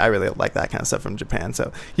 Like, I really like that kind of stuff from Japan.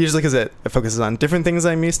 So usually because it focuses on different things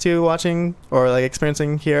I'm used to watching or, like,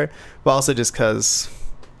 experiencing here, but also just because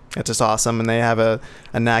it's just awesome, and they have a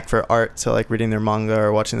knack for art. So, like, reading their manga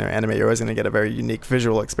or watching their anime, you're always going to get a very unique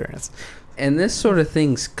visual experience. And this sort of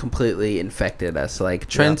thing's completely infected us. Like,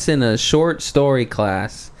 Trent's in a short story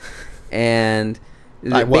class, and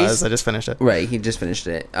I just finished it. Right, he just finished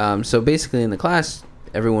it. So basically in the class,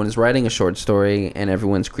 everyone is writing a short story and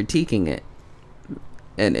everyone's critiquing it.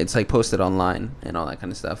 And it's, like, posted online and all that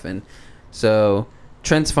kind of stuff. And so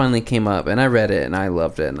Trent's finally came up, and I read it, and I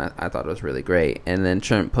loved it, and I thought it was really great. And then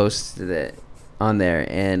Trent posted it on there,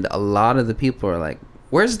 and a lot of the people are like,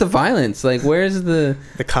 where's the violence? Like, where's the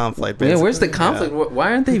conflict? Basically. Yeah, where's the conflict? Yeah.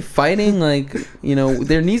 Why aren't they fighting? Like,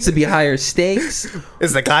 there needs to be higher stakes.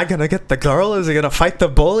 Is the guy gonna get the girl? Is he gonna fight the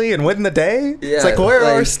bully and win the day? Yeah, it's like, where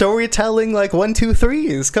are storytelling 1, 2,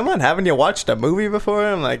 3s? Come on, haven't you watched a movie before?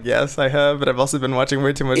 I'm like, yes, I have, but I've also been watching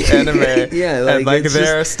way too much anime. Yeah, and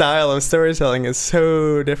their style of storytelling is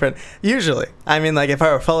so different. Usually, I mean, if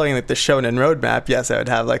I were following the shonen roadmap, yes, I would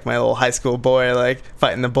have my little high school boy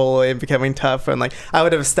fighting the bully and becoming tough, and I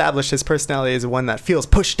would have established his personality as one that feels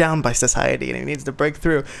pushed down by society and he needs to break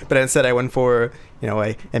through. But instead, I went for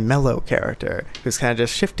a mellow character who's kind of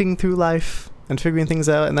just shifting through life and figuring things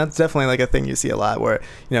out. And that's definitely a thing you see a lot, where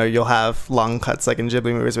you'll have long cuts in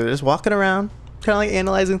Ghibli movies where they're just walking around, kind of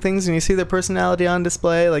analyzing things, and you see their personality on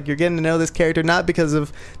display. You're getting to know this character not because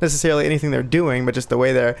of necessarily anything they're doing, but just the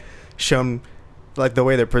way they're shown, the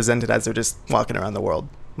way they're presented as they're just walking around the world.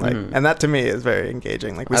 And that to me is very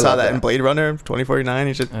engaging. We saw that in Blade Runner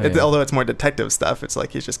 2049. Although it's more detective stuff, it's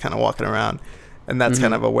he's just kind of walking around, and that's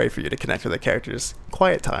kind of a way for you to connect with the characters.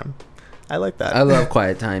 Quiet time, I like that. I love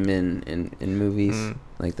quiet time in movies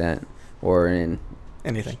like that, or in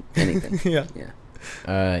anything. Yeah.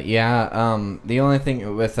 The only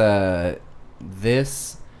thing with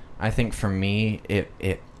this, I think for me,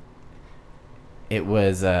 it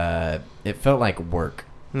was it felt like work.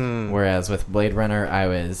 Whereas with Blade Runner, I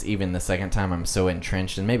was, even the second time, I'm so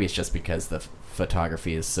entrenched, and maybe it's just because the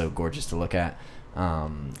photography is so gorgeous to look at,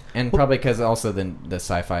 and probably because also the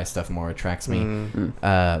sci-fi stuff more attracts me.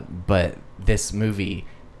 But this movie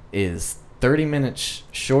is 30 minutes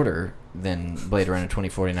shorter than Blade Runner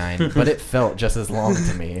 2049, but it felt just as long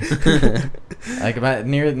to me. About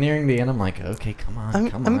nearing the end, I'm like, okay, come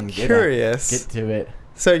on, I'm curious. Get to it.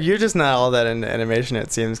 So you're just not all that into animation,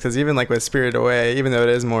 it seems, because even with Spirited Away, even though it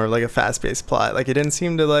is more a fast-paced plot, it didn't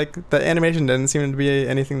seem to the animation didn't seem to be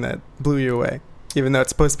anything that blew you away, even though it's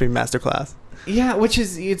supposed to be masterclass. Yeah, which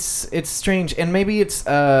is it's strange, and maybe it's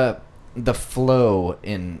the flow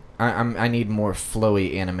in. I need more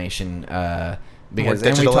flowy animation because more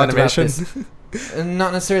digital animation.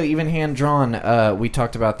 Not necessarily even hand drawn. We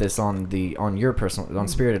talked about this on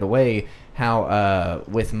Spirited Away. How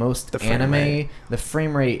with most anime, the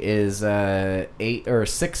frame rate is 8 or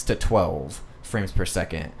 6 to 12 frames per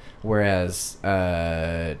second, whereas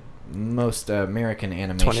most American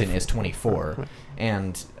animation is 24.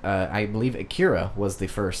 And I believe Akira was the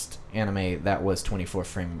first anime that was 24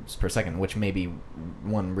 frames per second, which may be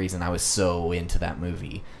one reason I was so into that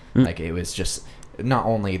movie. It was just not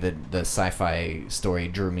only the sci-fi story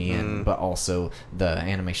drew me in, but also the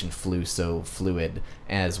animation flew so fluid,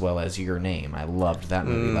 as well as Your Name. I loved that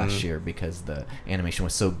movie last year because the animation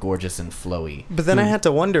was so gorgeous and flowy. But then I had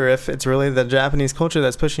to wonder if it's really the Japanese culture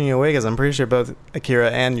that's pushing you away, because I'm pretty sure both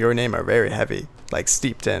Akira and Your Name are very heavy,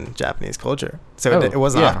 steeped in Japanese culture. So it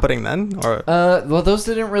wasn't off-putting then? Or well, those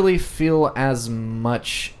didn't really feel as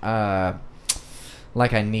much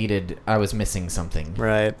like I was missing something.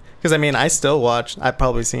 Right. Because, I still watch, I've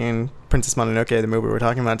probably seen Princess Mononoke, the movie we're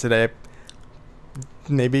talking about today,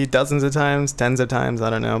 maybe dozens of times, tens of times,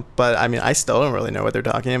 I don't know. But, I still don't really know what they're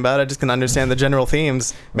talking about. I just can understand the general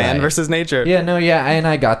themes, man versus nature. Yeah, no, yeah, and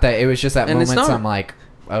I got that. It was just at moments I'm like,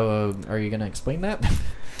 oh, are you going to explain that?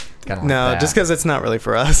 No, just because it's not really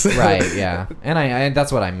for us. Right, yeah. And I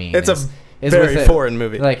that's what I mean. It's a very foreign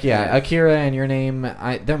movie. Akira and Your Name,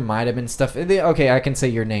 there might have been stuff. Okay, I can say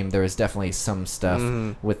Your Name. There was definitely some stuff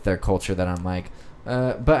with their culture that I'm like,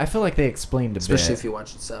 but I feel like they explained a bit. Especially if you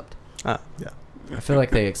watch it subbed. Yeah. I feel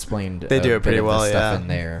like they explained they do it pretty well, stuff in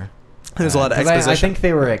there. There's a lot of exposition. I think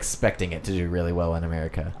they were expecting it to do really well in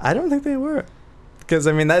America. I don't think they were. Because,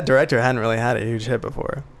 that director hadn't really had a huge hit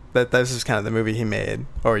before. This is kind of the movie he made,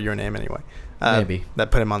 or Your Name anyway. Maybe. That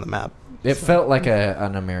put him on the map. It felt like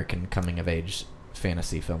an American coming-of-age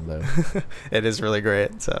fantasy film, though. It is really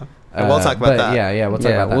great, so... we'll talk about that. Yeah, we'll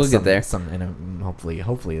talk about that. We'll get there.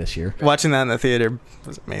 Hopefully this year. Watching that in the theater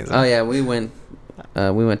was amazing. Oh, yeah, we went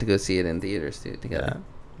to go see it in theaters, too, together. Yeah.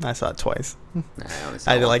 I saw it twice.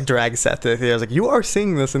 I had to drag Seth to the theater. I was like, "You are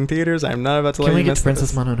seeing this in theaters. I'm not about to let you miss Can we get to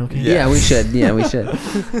Princess this. Mononoke? Yeah, we should. Yeah, we should.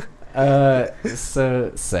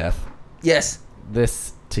 So, Seth. Yes.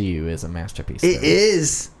 This, to you, is a masterpiece. It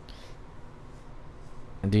is.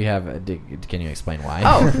 Do you have? Can you explain why?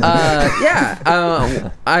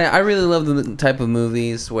 Yeah. I really love the type of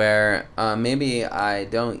movies where maybe I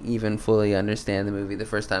don't even fully understand the movie the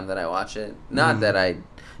first time that I watch it. Not that I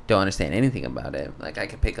don't understand anything about it. I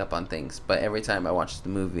can pick up on things, but every time I watch the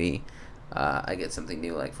movie, I get something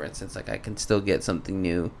new. For instance, I can still get something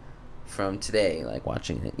new from today, like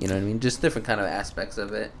watching it. You know what I mean? Just different kind of aspects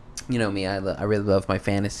of it. You know me, I really love my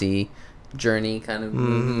fantasy journey kind of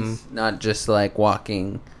movies, not just like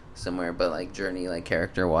walking somewhere, but like journey, like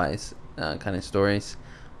character wise kind of stories.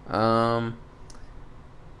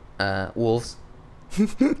 Wolves.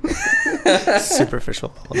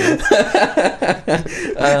 Superficial.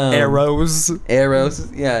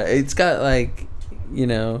 Arrows. Yeah, it's got like, you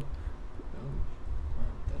know.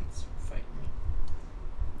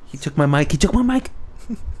 He took my mic.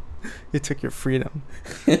 You took your freedom.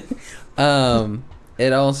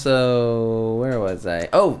 It also, where was I?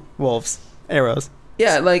 Oh, Wolves. Arrows.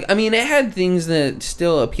 yeah. Like, I mean, it had things that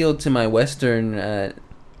still appealed to my Western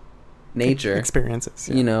nature Experiences.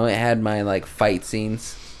 Yeah. You know, it had my like fight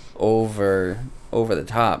scenes over the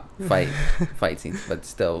top fight scenes, but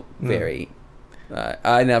still very.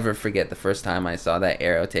 I never forget the first time I saw that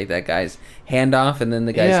arrow take that guy's hand off and then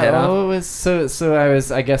the guy's head off. Oh, it was so.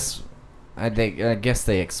 I guess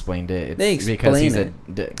they explained it. They because he's explain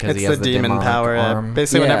It's he has the demon power. arm.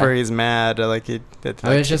 Basically, Yeah. whenever he's mad, like he.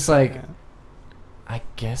 I was just like, I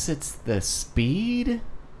guess it's the speed.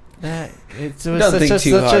 That Don't think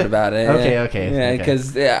too hard about it. Okay. Yeah,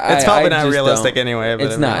 because it's probably not realistic anyway. But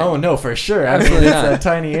It's not. Oh no, for sure. Absolutely It's not. a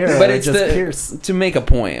tiny arrow. But It it's just pierce. to make a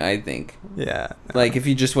point. I think. Yeah. Like if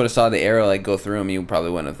you just would have saw the arrow like go through him, you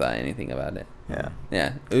probably wouldn't have thought anything about it. Yeah.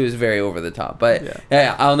 Yeah, it was very over the top. But Yeah.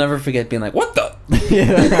 yeah, I'll never forget being like, "What the?"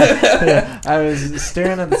 Yeah. I was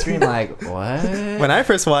staring at the screen like, what? When I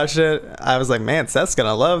first watched it, I was like, "Man, Seth's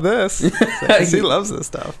gonna love this. 'Cause he loves this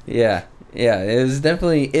stuff." Yeah, it was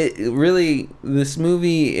definitely it really. This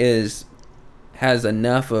movie has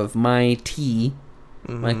enough of my tea,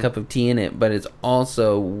 my cup of tea in it, but it's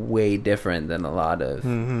also way different than a lot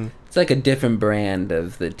of. It's like a different brand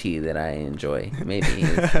of the tea that I enjoy, maybe.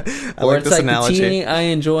 I Or like it's this like analogy. the tea I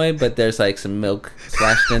enjoy, but there's like some milk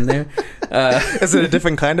splashed in there. Is it a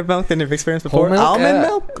different kind of milk than you've experienced before? Whole milk? Almond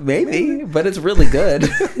milk? Maybe, but it's really good.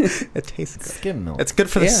 It tastes good. Skim milk. It's good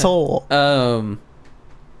for the Yeah. soul.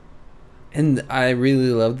 And I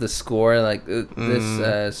really love the score. Like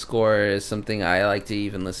this score is something I like to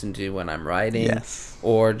even listen to when I'm writing, Yes.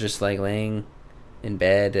 or just like laying in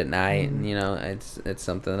bed at night. And, you know, it's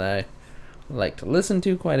something that I like to listen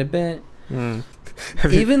to quite a bit.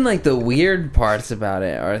 Even like the weird parts about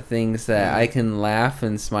it are things that I can laugh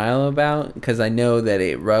and smile about because I know that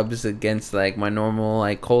it rubs against like my normal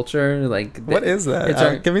like culture. Like What is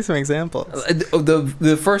that? Give me some examples.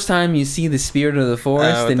 The first time you see the spirit of the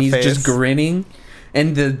forest with and the he's just face. grinning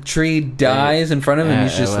and the tree dies in front of him,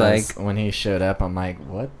 he's just like, when he showed up, I'm like,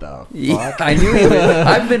 what the fuck? yeah, I knew he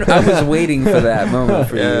would. I was waiting for that moment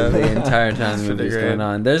for Yeah. you the entire time That's the movie was pretty going great.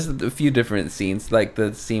 on. There's a few different scenes, like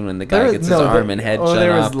the scene when the guy gets his arm and head shut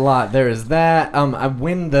there was off. a lot. There was that.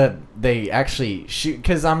 When they actually shoot,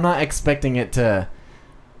 because I'm not expecting it to.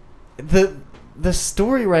 The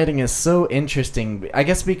story writing is so interesting. I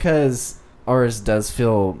guess because ours does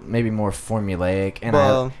feel maybe more formulaic, and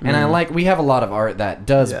I like we have a lot of art that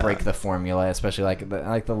does break the formula, especially like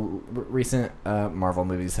the recent Marvel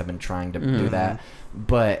movies have been trying to do that.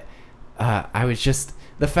 But I was just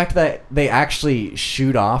the fact that they actually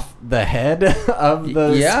shoot off the head of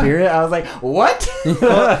the spirit. I was like, what?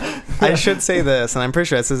 Well, I should say this, and I'm pretty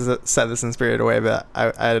sure I said this in Spirited Away, but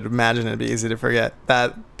I'd imagine it'd be easy to forget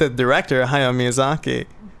that the director Hayao Miyazaki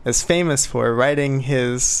is famous for writing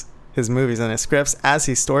his movies and his scripts as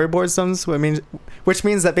he storyboards them, which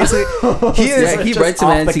means that basically he writes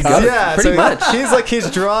them as he goes. Yeah, pretty so much. he's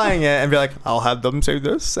drawing it and be like, I'll have them say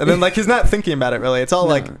this, and then like he's not thinking about it really. It's all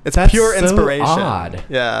like it's That's pure so inspiration. odd.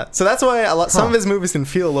 Yeah, so that's why some of his movies can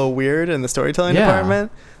feel a little weird in the storytelling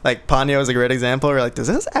department. Like Ponyo is a great example. Where like, does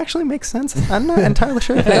this actually make sense? I'm not entirely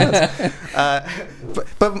sure if it does.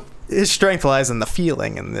 But his strength lies in the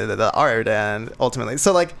feeling and the art, and ultimately,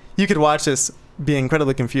 so like you could watch this be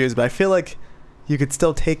incredibly confused, but I feel like you could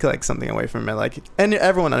still take like something away from it. Like, and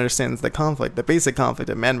everyone understands the conflict, the basic conflict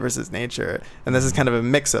of man versus nature, and this is kind of a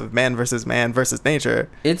mix of man versus nature.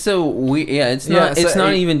 It's a it's not. so it's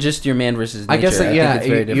not even just your man versus nature. I guess think it's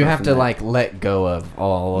very you different have from to that. like let go of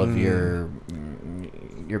all of your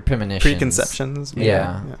premonitions, Preconceptions.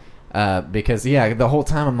 Yeah. Because the whole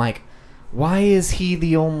time I'm like, why is he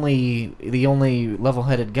the only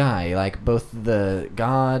level-headed guy? Like both the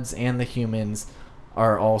gods and the humans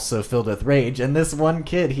are also filled with rage, and this one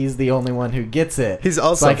kid, he's the only one who gets it. He's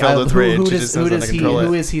also filled with rage. Who He just knows how to control it.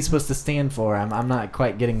 who is he supposed to stand for? I'm not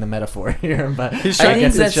quite getting the metaphor here, but He's I trying-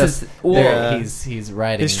 guess I it's think just that's he's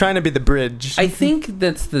writing. He's trying to be the bridge. I think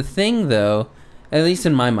that's the thing, though. At least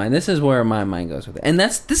in my mind, this is where my mind goes with it, and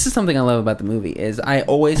this is something I love about the movie is I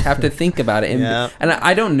always have to think about it, and, and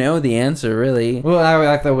I don't know the answer really. Well,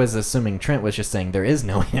 I was assuming Trent was just saying there is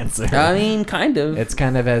no answer. I mean, kind of. It's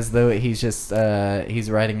kind of as though he's just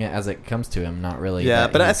he's writing it as it comes to him, not really. Yeah,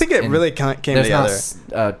 but I think it really came together. There's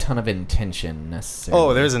not a ton of intention necessarily.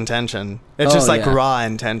 Oh, there's intention. It's just like raw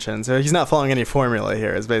intention. So he's not following any formula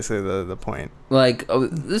here. Is basically the point. Like,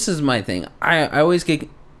 this is my thing. I always get.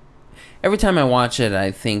 Every time I watch it,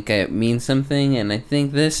 I think it means something, and I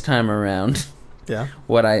think this time around,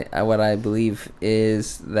 what I believe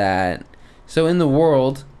is that so in the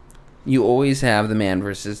world, you always have the man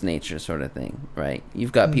versus nature sort of thing, right?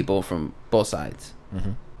 You've got people from both sides,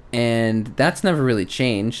 and that's never really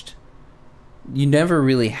changed. You never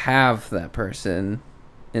really have that person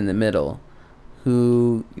in the middle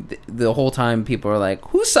who the whole time people are like,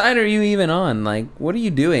 whose side are you even on? Like, what are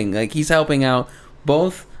you doing? Like, he's helping out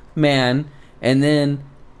both man, and then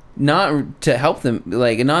not to help them,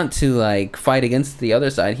 like not to like fight against the other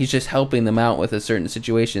side. He's just helping them out with a certain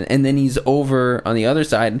situation, and then he's over on the other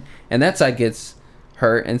side, and that side gets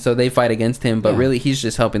hurt, and so they fight against him. But really, he's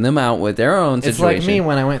just helping them out with their own situation. It's like me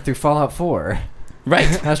when I went through Fallout 4.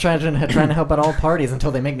 Right. I was trying to help out all parties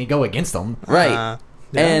until they make me go against them. Right.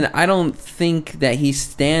 And I don't think that he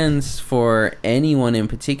stands for anyone in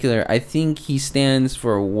particular. I think he stands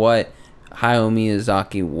for what Hayao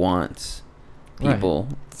Miyazaki wants people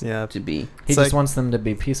to be. He just wants them to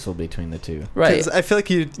be peaceful between the two. Right. I feel like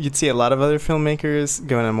you'd see a lot of other filmmakers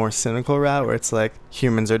going a more cynical route where it's like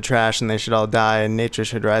humans are trash and they should all die and nature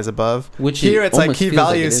should rise above. Which here it's like he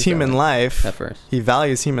values human life. At first. He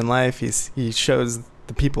values human life. He shows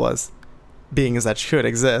the people as beings that should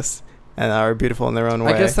exist and are beautiful in their own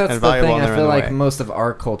way. I guess that's and the thing. I feel like way. most of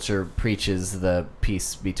our culture preaches the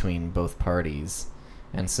peace between both parties.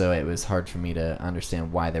 And so it was hard for me to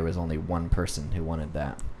understand why there was only one person who wanted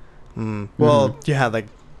that. Well, you had like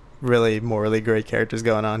really morally great characters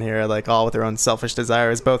going on here, like all with their own selfish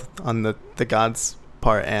desires, both on the gods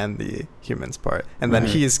part and the humans part. And then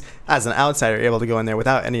he's, as an outsider, able to go in there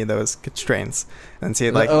without any of those constraints and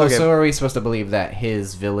see like, so are we supposed to believe that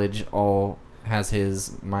his village all has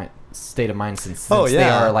his state of mind since they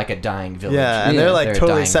are like a dying village? Yeah, and they're like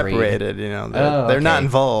totally separated, breed. You know. They're not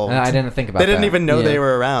involved. I didn't think about that. They didn't even know they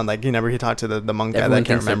were around. Like, remember he talked to the monk guy that I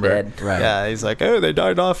can't remember. Dead. Right. Yeah, he's like, oh, they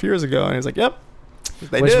died off years ago. And he's like, yep,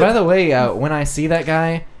 they Which, did. by the way, when I see that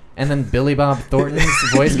guy and then Billy Bob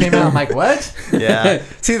Thornton's voice came out, I'm like, what? Yeah.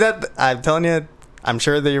 See, that, I'm telling you, I'm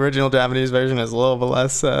sure the original Japanese version is a little bit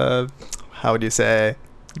less, how would you say,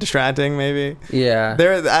 distracting maybe.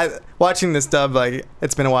 Yeah. Watching this dub, like,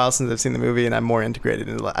 it's been a while since I've seen the movie, and I'm more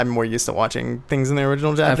integrated. I'm more used to watching things in the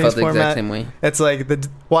original Japanese format. I felt the exact same way. It's like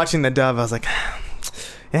watching the dub, I was like,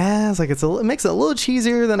 yeah, it's like it makes it a little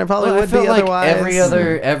cheesier than it probably would be like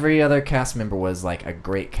otherwise. Every other cast member was like a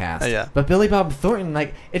great cast. Yeah. But Billy Bob Thornton,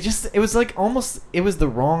 like it was like almost it was the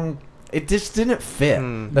wrong. It just didn't fit.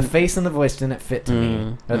 The face and the voice didn't fit to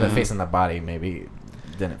me, or the face and the body maybe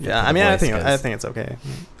didn't fit. Yeah, I mean, I think it's okay.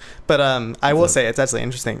 But I will say it's actually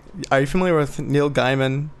interesting. Are you familiar with Neil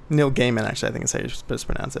Gaiman? Neil Gaiman, actually, I think is how you're supposed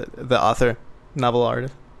to pronounce it. The author, novel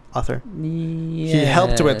artist, author. Yes. He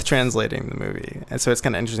helped with translating the movie, and so it's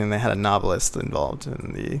kind of interesting. They had a novelist involved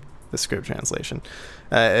in the script translation.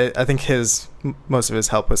 I think most of his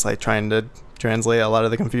help was like trying to translate a lot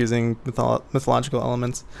of the confusing mythological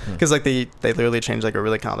elements, because like they literally changed like a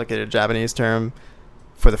really complicated Japanese term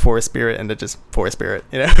for the forest spirit into just forest spirit,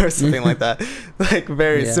 or something like that. Like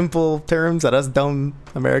very simple terms that us dumb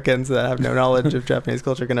Americans that have no knowledge of Japanese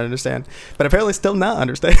culture can understand, but apparently still not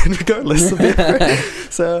understand regardless of the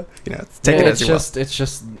So, take it as you will. It's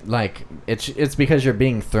just like it's because you're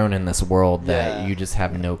being thrown in this world that you just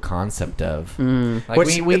have no concept of. Like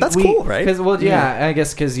that's cool, right? I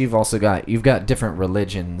guess because you've got different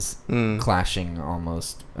religions clashing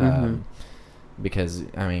almost. Because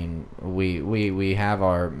I mean, we have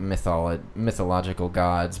our mythological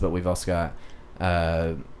gods, but we've also got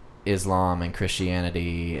Islam and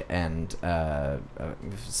Christianity and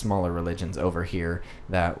smaller religions over here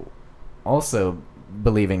that also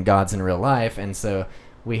believe in gods in real life, and so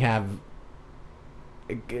we have,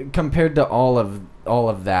 compared to all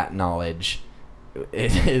of that knowledge,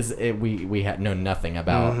 we know nothing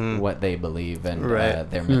about what they believe and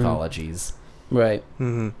their mythologies. Right.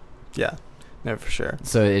 Yeah. No, for sure.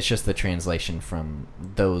 So it's just the translation from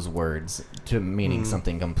those words to meaning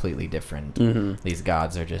something completely different. These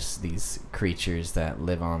gods are just these creatures that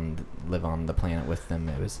live on the planet with them.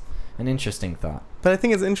 It was an interesting thought. But I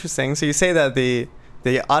think it's interesting. So you say that the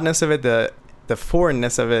oddness of it, the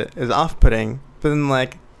foreignness of it is off-putting, but then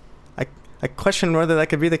like I question whether that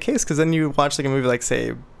could be the case, because then you watch like a movie like,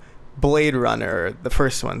 say, Blade Runner, the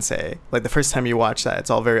first one, say, like the first time you watch that, it's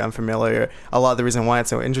all very unfamiliar. A lot of the reason why it's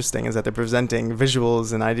so interesting is that they're presenting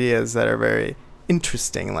visuals and ideas that are very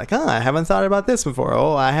interesting. Like, I haven't thought about this before.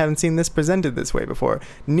 Oh, I haven't seen this presented this way before.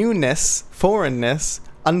 Newness, foreignness,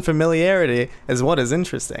 unfamiliarity is what is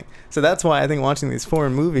interesting. So that's why I think watching these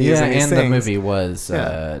foreign movies the movie was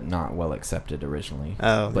not well accepted originally,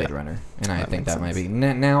 Blade Runner, and I think that might be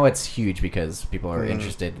now it's huge because people are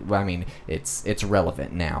interested. Well, I mean, it's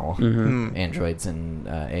relevant now. Androids and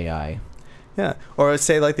AI. Yeah, or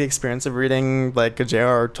say like the experience of reading like a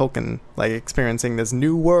J.R.R. Tolkien, like experiencing this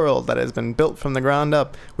new world that has been built from the ground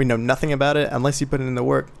up. We know nothing about it unless you put it in the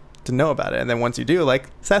work to know about it, and then once you do, like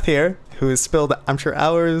Seth here, who has spilled, I'm sure,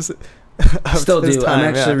 hours of still his do. time,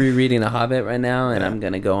 I'm actually rereading The Hobbit right now, and I'm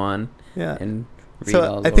gonna go on and read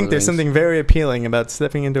all. I think there's something very appealing about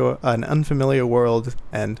stepping into an unfamiliar world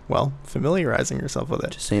and, well, familiarizing yourself with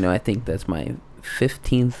it. Just so you know, I think that's my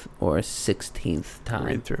 15th or 16th time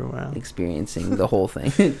read through, experiencing the whole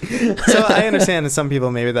thing. So I understand that some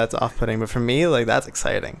people maybe that's off-putting, but for me, like, that's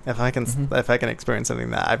exciting. If I can experience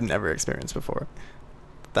something that I've never experienced before,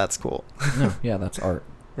 that's cool. No, yeah, that's art.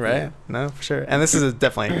 Right? Yeah. No, for sure. And this is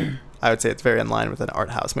definitely, I would say it's very in line with an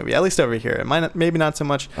art house movie, at least over here. It might not, maybe not so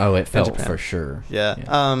much. Oh, it felt for sure. Yeah.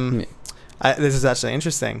 This is actually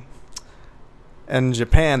interesting. In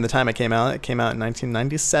Japan, the time it came out in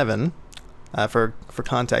 1997. For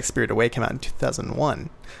context, Spirited Away came out in 2001,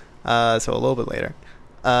 so a little bit later.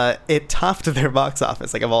 It topped their box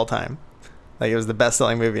office, like, of all time. Like, it was the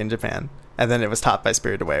best-selling movie in Japan. And then it was topped by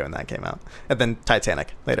Spirited Away when that came out. And then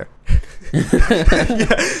Titanic later.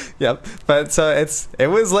 Yep. But so it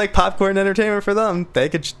was like popcorn entertainment for them. They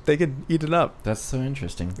could eat it up. That's so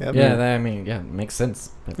interesting. Yep. Yeah, it makes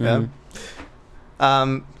sense. But, yeah.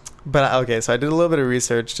 But okay, so I did a little bit of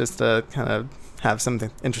research just to kind of have something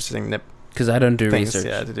interesting because I don't do things,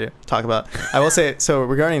 research. Talk about. I will say, so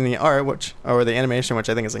regarding the art, or the animation, which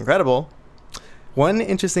I think is incredible, one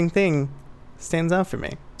interesting thing stands out for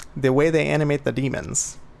me. The way they animate the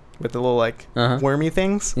demons with the little, like, wormy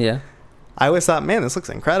things. Yeah. I always thought, man, this looks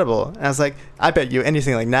incredible. And I was like, I bet you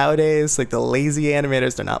anything, like, nowadays, like, the lazy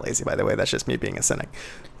animators, they're not lazy, by the way, that's just me being a cynic.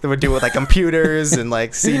 They would do it with, like, computers and,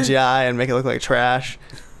 like, CGI and make it look like trash.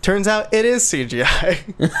 Turns out it is CGI.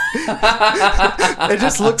 It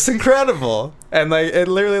just looks incredible. And, like, it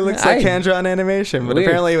literally looks like hand-drawn animation. But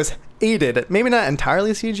apparently it was aided. Maybe not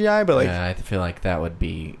entirely CGI, but, like... Yeah, I feel like that would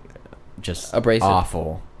be just abrasive.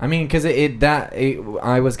 Awful. I mean, because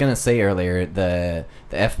I was going to say earlier, the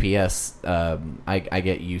FPS, I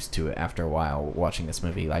get used to it after a while watching this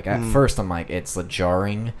movie. Like, at first I'm like, it's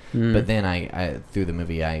jarring. But then I through the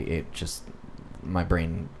movie, my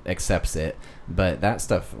brain accepts it. But that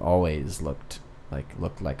stuff always looked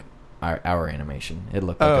like our animation. It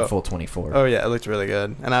looked like a full 24. Oh yeah, it looked really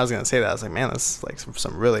good. And I was gonna say that. I was like, man, this is like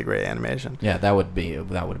some really great animation. Yeah, that would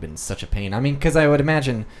have been such a pain. I mean, because I would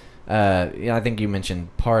imagine. I think you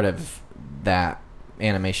mentioned part of that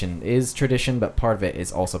animation is tradition, but part of it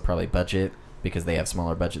is also probably budget because they have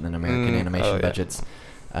smaller budget than American animation budgets.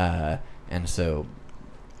 And so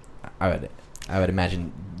I would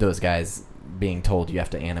imagine those guys being told you have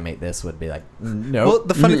to animate this would be like, no. Well,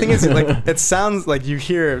 the funny thing is, like, it sounds like you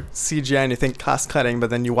hear CGI and you think cost cutting,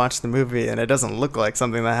 but then you watch the movie and it doesn't look like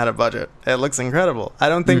something that had a budget. It looks incredible. I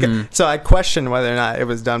don't think so. I question whether or not it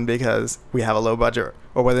was done because we have a low budget,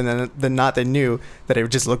 or whether they knew that it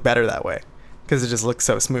would just look better that way because it just looks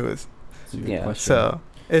so smooth. Yeah. So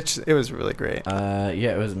it was really great.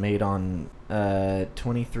 It was made on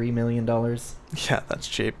 $23 million. Yeah, that's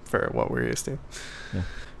cheap for what we're used to. Yeah.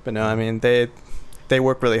 But no, I mean, they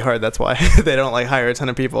work really hard. That's why they don't, like, hire a ton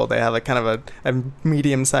of people. They have, like, kind of a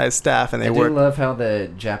medium-sized staff, and they work. I do love how the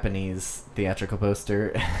Japanese theatrical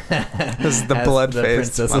poster has the blood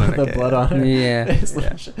face, princess with the blood on her. Yeah.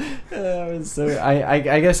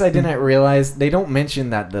 I guess I didn't realize they don't mention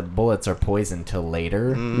that the bullets are poisoned till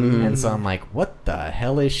later, and so I'm like, what the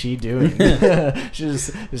hell is she doing?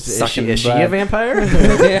 Is she a vampire?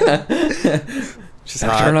 Yeah. She's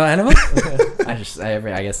nocturnal animal. I guess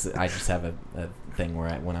I just have a thing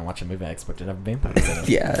where when I watch a movie, I expect to have vampires in it.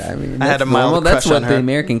 Yeah, I mean, I had a mild crush that's what on her. the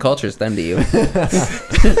American culture's done to you.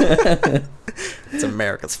 It's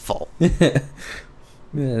America's fault.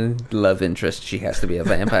 Love interest. She has to be a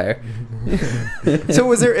vampire. So,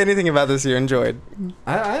 was there anything about this you enjoyed?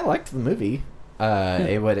 I liked the movie.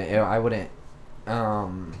 I wouldn't.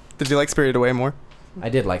 Did you like Spirited Away more? I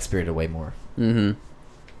did like Spirited Away more. Mm-hmm.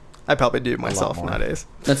 I probably do myself nowadays.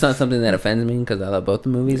 That's not something that offends me because I love both the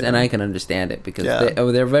movies, and I can understand it because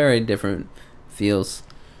they're very different feels.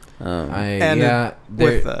 And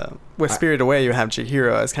with Spirited Away, you have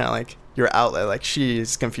Chihiro as kind of like your outlet. Like,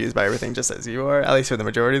 she's confused by everything just as you are, at least for the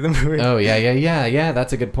majority of the movie. Oh, yeah.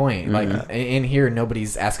 That's a good point. Like, in here,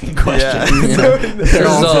 nobody's asking questions. Yeah. They're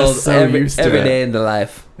all so every day in the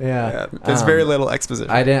life. Yeah. There's very little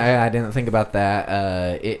exposition. I didn't think about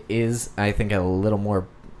that. It is, I think, a little more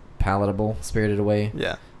palatable, Spirited Away,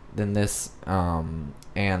 than this.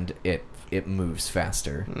 And it moves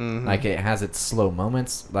faster. Mm-hmm. Like, it has its slow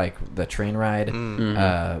moments, like the train ride.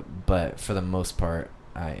 Mm-hmm. But for the most part,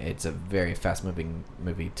 it's a very fast-moving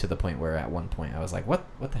movie, to the point where at one point I was like, "What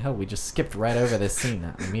the hell? We just skipped right over this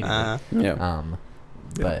scene immediately."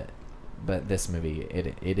 But this movie,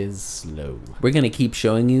 it is slow. We're gonna keep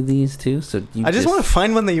showing you these too, so I just want to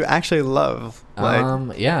find one that you actually love. Like,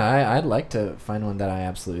 I'd like to find one that I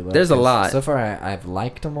absolutely love. There's a lot. So far, I've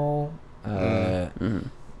liked them all.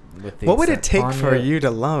 What would it take for you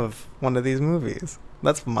to love one of these movies?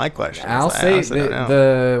 That's my question. I'll say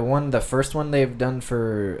the first one they've done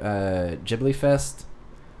for Ghibli Fest.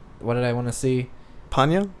 What did I want to see?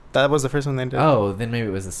 Ponyo? That was the first one they did. Oh, then maybe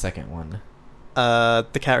it was the second one.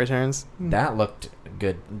 The Cat Returns. That looked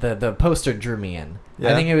good. The poster drew me in.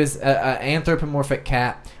 Yeah. I think it was an anthropomorphic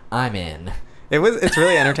cat. I'm in. It's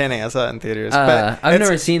really entertaining. I saw it in theaters. But I've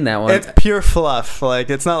never seen that one. It's pure fluff. Like,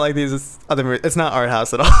 it's not like these other movies. It's not art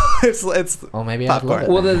house at all. it's well, maybe popcorn. I'd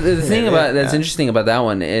love it. Well, the thing that's interesting about that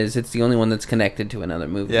one is it's the only one that's connected to another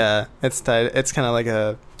movie. Yeah, it's tied. It's kind of like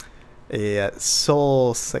a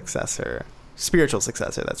soul successor, spiritual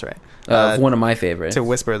successor. That's right. One of my favorites. To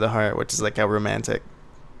Whisper of the Heart, which is like a romantic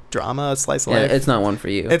drama, slice of yeah, life. It's not one for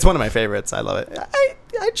you. It's one of my favorites. I love it.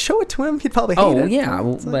 I'd show it to him. He'd probably hate it. Oh yeah,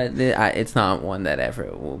 but it's not one that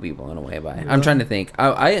ever will be blown away by. Yeah. I'm trying to think.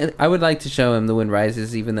 I would like to show him The Wind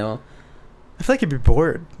Rises, even though I feel like he'd be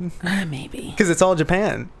bored. Maybe because it's all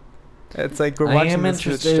Japan. It's like we're watching this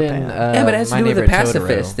Japan. Yeah, but it has to do with the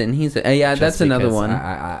pacifist, Totoro, and he's that's another one.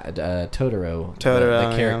 Totoro,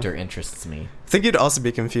 the character interests me. I think you'd also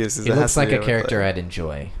be confused. It looks like a character I'd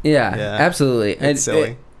enjoy. Yeah, absolutely. It's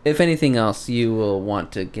silly. If anything else, you will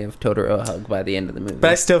want to give Totoro a hug by the end of the movie. But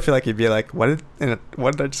I still feel like you'd be like, what did I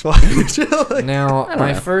just watch? Like, now,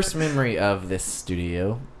 my first memory of this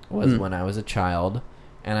studio was when I was a child,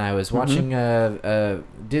 and I was watching a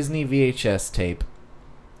Disney VHS tape,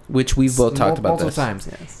 which we've both talked about multiple times.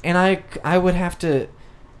 Yes. And I would have to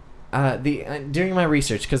during my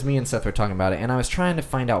research, because me and Seth were talking about it, and I was trying to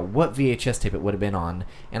find out what VHS tape it would have been on,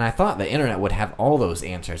 and I thought the internet would have all those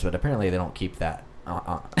answers, but apparently they don't keep that.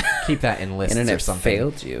 Keep that in lists internet or something.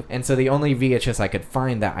 Failed you. And so the only VHS I could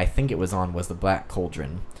find that I think it was on was the Black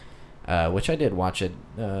Cauldron, which I did watch a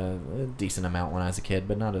decent amount when I was a kid,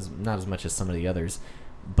 but not as much as some of the others.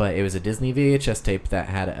 But it was a Disney VHS tape that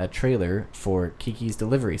had a trailer for Kiki's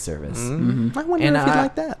Delivery Service. Mm-hmm. I wonder if you'd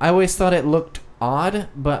like that. I always thought it looked odd,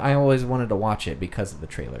 but I always wanted to watch it because of the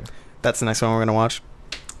trailer. That's the next one we're going to watch.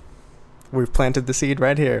 We've planted the seed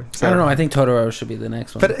right here. So. I don't know. I think Totoro should be the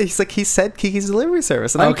next one. But he said Kiki's Delivery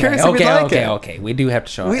Service, and I'm curious if you'd like it. Okay. We do have to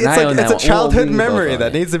show it. It's a childhood memory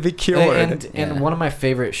that needs to be cured. And one of my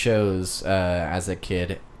favorite shows as a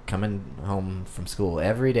kid, coming home from school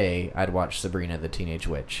every day, I'd watch Sabrina the Teenage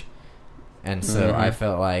Witch, and so I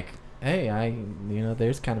felt like, hey,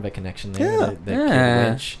 there's kind of a connection there. Yeah. The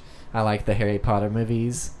Kid Witch. I like the Harry Potter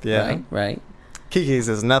movies. Yeah, right. Kiki's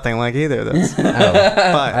is nothing like either of those.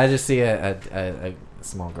 I just see a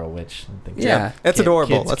small girl witch. And think, it's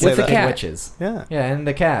adorable. Let's say that. Kid witches. Yeah, and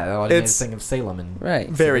the cat. It's think of Salem and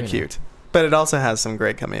very cute. But it also has some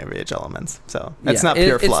great coming of age elements. So it's not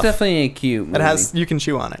pure fluff. It's definitely a cute movie. You can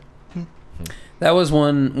chew on it. That was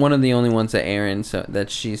one of the only ones that Erin that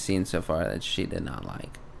she's seen so far that she did not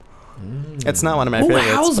like. It's not one of my favorites.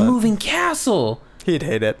 Howl's Moving Castle? He'd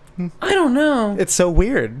hate it. I don't know. It's so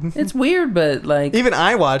weird. It's weird, but like even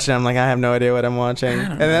I watch it, I'm like, I have no idea what I'm watching,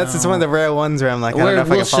 and that's just one of the rare ones where I'm like, I don't know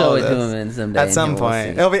if I can follow this. We'll show it to him at some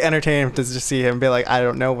point. It'll be entertaining to just see him be like, I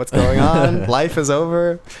don't know what's going on. Life is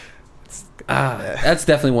over. That's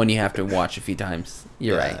definitely one you have to watch a few times.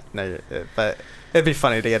 You're right. No, but it'd be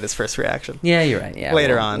funny to get his first reaction. Yeah, you're right. Yeah,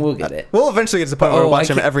 later on, we'll get it. We'll eventually get to the point where we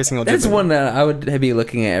watch him every single day. That's one that I would be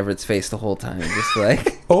looking at Everett's face the whole time, just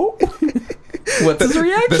like, oh. What's his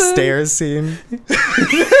reaction? The stairs scene.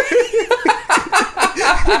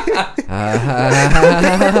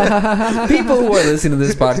 People who are listening to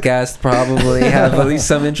this podcast probably have at least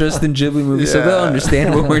some interest in Ghibli movies, so they'll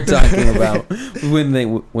understand what we're talking about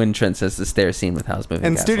when Trent says the stair scene with Howl's Moving Castle.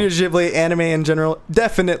 And Studio Ghibli, anime in general,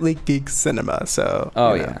 definitely geek cinema. So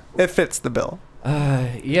it fits the bill.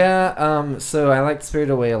 So I liked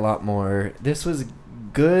Spirited Away a lot more. This was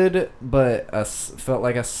good, but felt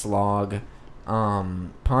like a slog.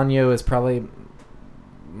 Ponyo is probably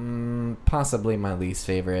possibly my least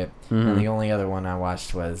favorite, and the only other one I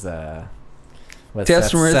watched was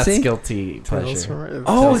Tales from Earthsea? Seth's guilty pleasure. Tales from Earthsea.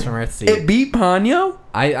 Tales from Earthsea. It beat Ponyo?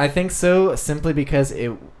 I think so, simply because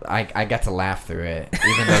I got to laugh through it,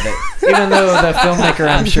 even though the filmmaker,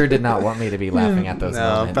 I'm sure, did not want me to be laughing at those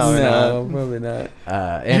moments. Probably not.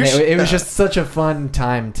 And it was just such a fun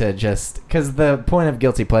time to because the point of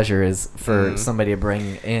guilty pleasure is for somebody to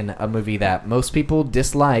bring in a movie that most people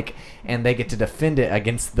dislike, and they get to defend it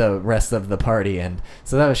against the rest of the party, and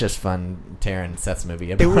so that was just fun tearing Seth's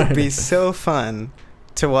movie apart. It would be so fun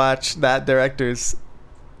to watch that director's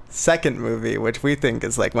second movie, which we think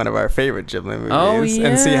is like one of our favorite Ghibli movies,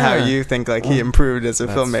 and see how you think like he improved as a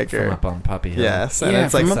filmmaker. From Up on Poppy Hill. Yes, and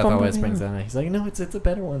it's like Seth always brings that up. He's like, no, it's a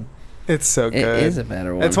better one. It's so good. It is a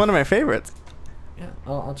better one. It's one of my favorites. Yeah,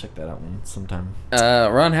 I'll check that out sometime.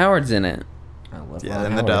 Ron Howard's in it. I love Yeah, Ron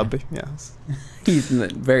in the Howard. dub. Yes, He's in a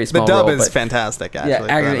very small the dub role, is but- fantastic. Actually, Yeah, for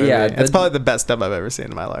that movie. yeah, It's probably the best dub I've ever seen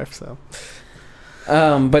in my life. So,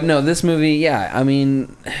 but no, this movie, yeah, I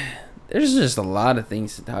mean, there's just a lot of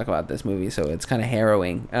things to talk about this movie, so it's kind of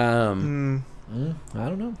harrowing. I don't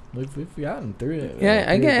know. We've gotten through it. Yeah,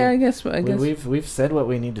 I guess. We've said what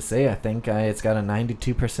we need to say. I think it's got a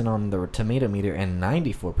 92% on the tomato meter, and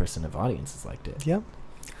 94% of audiences liked it. yep.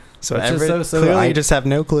 So, Which is Everett, so clearly you just have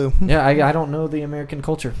no clue. Yeah, I don't know the American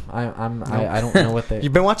culture. I don't know what they.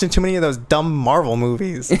 You've been watching too many of those dumb Marvel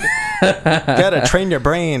movies. You gotta train your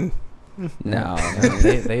brain. No,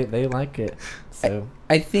 they like it. So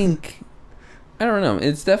I think, I don't know.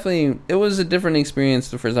 It was a different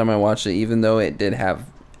experience the first time I watched it, even though it did have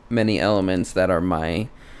many elements that are my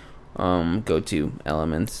go-to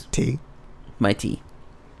elements. Tea. My tea.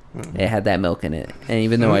 It had that milk in it, and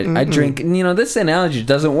even though I drink, this analogy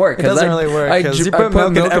doesn't work. It doesn't really work because you put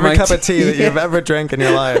milk in every cup of tea that you've ever drank in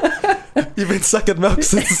your life. You've been sucking milk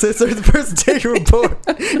since the first day you were born.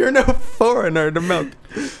 You're no foreigner to milk.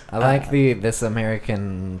 I like this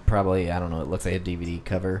American, probably, I don't know, it looks like a DVD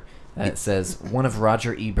cover that says one of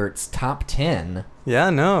Roger Ebert's top 10. Yeah,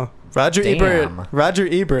 no. Roger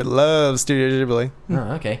Ebert loves Studio Ghibli.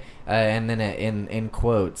 Oh, okay. And then in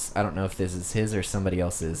quotes, I don't know if this is his or somebody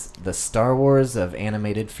else's, the Star Wars of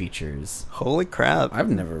animated features. Holy crap! I've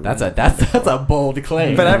never. That's a bold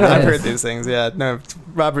claim. But I've heard these things. Yeah, no,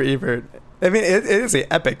 Robert Ebert. I mean, it is an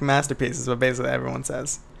epic masterpiece, is what basically everyone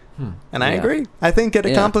says. And I agree. I think it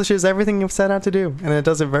accomplishes everything you've set out to do, and it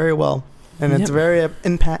does it very well. And it's very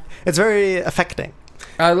It's very affecting.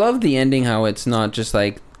 I love the ending. How it's not just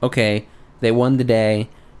like, okay, they won the day,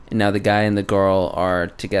 and now the guy and the girl are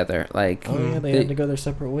together. Like, they had to go their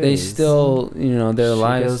separate ways. They still, their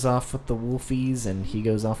lives. She goes off with the Wolfies, and he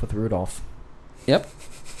goes off with Rudolph. Yep.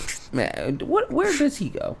 Man, where does he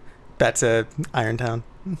go? Back to Irontown.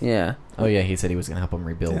 Yeah. Oh yeah, he said he was gonna help him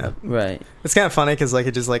rebuild. Yeah. Right. It's kind of funny because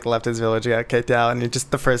he just left his village, got kicked out, and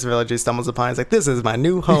the first village he stumbles upon, he's like, "This is my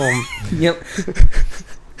new home." Yep.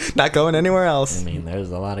 Not going anywhere else. I mean,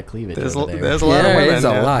 there's a lot of cleavage There's over there. a lot of women. There's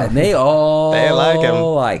a lot. They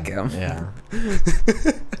all like him. Yeah.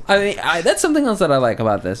 I mean, that's something else that I like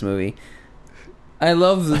about this movie. I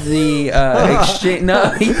love the exchange.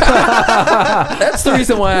 No, that's the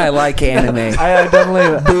reason why I like anime. I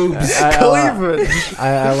definitely Boobs. Cleavage.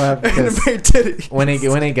 I love Anime titty. when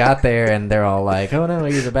he got there and they're all like, "Oh no,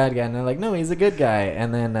 he's a bad guy," and they're like, "No, he's a good guy."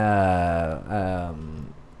 And then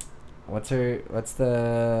what's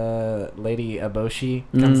the lady Aboshi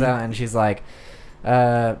comes out and she's like,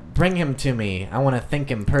 bring him to me. I want to thank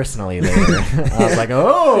him personally later. I was like,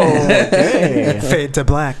 oh, okay. Fade to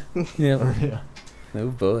black. Yeah. Oh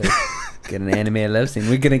boy. Get an anime love scene.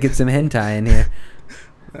 We're gonna get some hentai in here.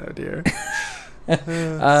 Oh dear.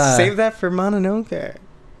 Save that for Mononoke.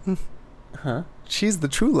 Huh? She's the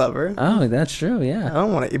true lover. Oh, that's true. I Yeah.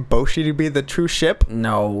 don't want Iboshi to be the true ship.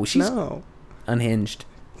 No, she's unhinged.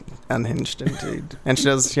 Unhinged indeed. And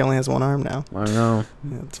she only has one arm now. I don't know.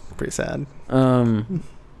 Yeah, it's pretty sad. Oh,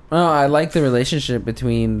 I like the relationship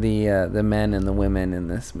between the men and the women in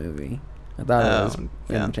this movie. I thought it was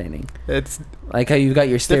entertaining. It's like how you got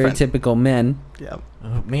your stereotypical men. Yeah.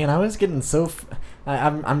 Oh, man, I was getting so.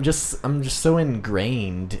 I'm just so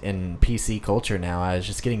ingrained in PC culture now. I was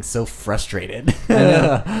just getting so frustrated.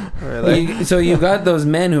 Really? So you got those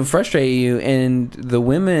men who frustrate you, and the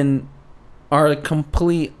women are a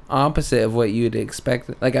complete opposite of what you'd expect.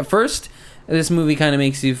 Like at first, this movie kind of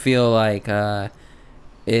makes you feel like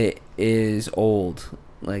it is old.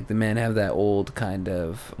 Like the men have that old kind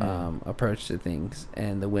of approach to things,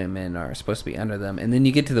 and the women are supposed to be under them. And then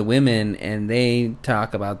you get to the women, and they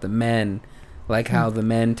talk about the men like how the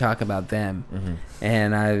men talk about them,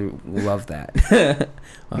 and I love that.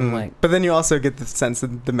 I'm like, but then you also get the sense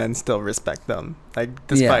that the men still respect them, like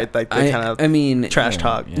despite like they kind of trash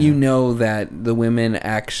talk. Yeah. You know that the women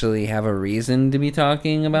actually have a reason to be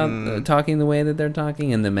talking about talking the way that they're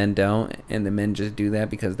talking, and the men don't, and the men just do that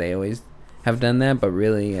because they always have done that. But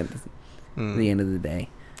really, at the end of the day,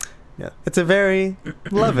 yeah, it's a very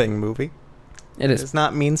loving movie. It is. It's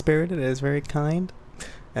not mean-spirited. It is very kind.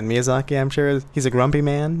 And Miyazaki, I'm sure he's a grumpy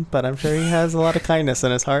man, but I'm sure he has a lot of kindness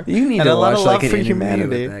in his heart. You need and to a lot watch of like love an for interview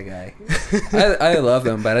humanity. with that guy. I love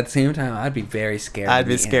him, but at the same time, I'd be very scared. I'd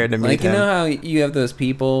be scared to meet him. Like, you know how you have those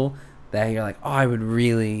people that you're like, oh, I would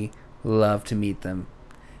really love to meet them.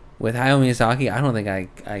 With Hayao Miyazaki, I don't think I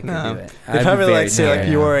could do it. They'd probably like say like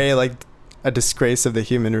you are a disgrace of the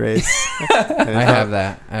human race. I have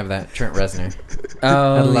that. Trent Reznor.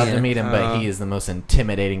 Oh, I'd love to meet him, but he is the most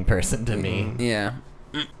intimidating person to me. Yeah.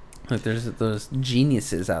 Like there's those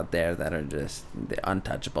geniuses out there that are just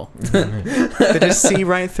untouchable. They just see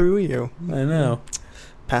right through you. I know.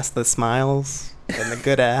 Past the smiles and the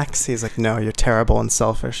good acts, he's like, no, you're terrible and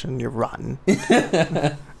selfish and you're rotten.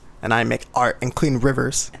 And I make art and clean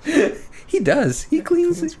rivers. He does. He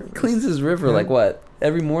cleans his river like what?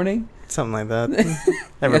 Every morning? Something like that.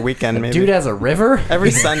 Every weekend, maybe. Dude has a river?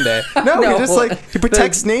 Every Sunday. No, he just he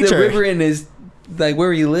protects nature. The river in his like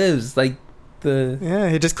where he lives, like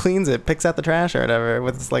he just cleans it, picks out the trash or whatever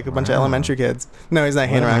with like a bunch of elementary kids. No, he's not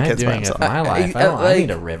hanging around kids by himself. My life, I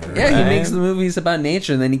need a river. Yeah, he makes the movies about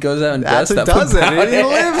nature, and then he goes out and does stuff. Does it? He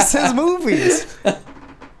lives his movies.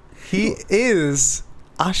 He is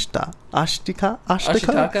Ashtaka.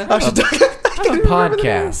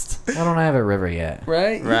 Podcast. Why don't I have a river yet?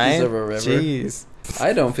 Right? Right? He's over a river. Jeez.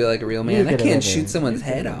 I don't feel like a real man. I can't shoot someone's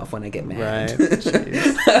head off when I get mad. Right.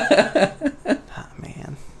 Jeez. Oh,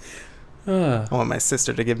 man. I want my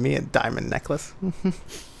sister to give me a diamond necklace.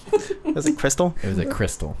 Was it crystal? It was a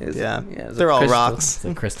crystal. They're all rocks. It's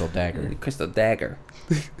a crystal dagger. Crystal dagger.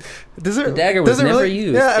 The dagger was never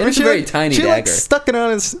used. Yeah, it was a very tiny dagger. She like stuck it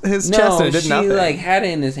on his chest and it did nothing. She like had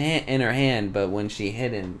it in her hand, but when she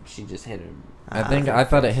hit him, she just hit him. I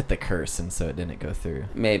thought it hit the curse, and so it didn't go through.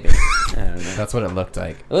 Maybe. I don't know. That's what it looked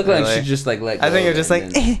like. It looked like she just like let go. I think it was just like.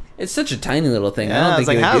 It's such a tiny little thing. Yeah, I don't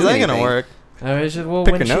think how's that gonna work? I was just,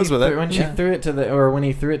 Pick your nose with it. When she threw it to when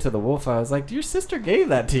he threw it to the wolf, I was like, your sister gave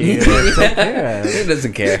that to you. He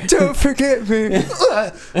doesn't care. Don't forget me,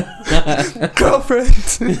 girlfriend.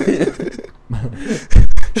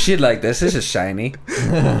 She'd like this. This is shiny.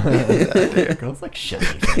 Girls like shiny.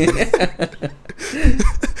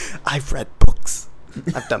 I've read books.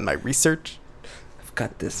 I've done my research. I've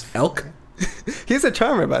got this elk. He's a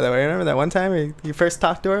charmer, by the way. Remember that one time you first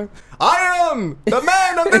talked to her? I am the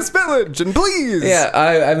man of this village, and please. Yeah,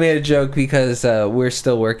 I made a joke because we're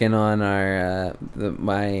still working on our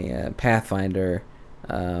my Pathfinder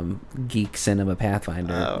geek cinema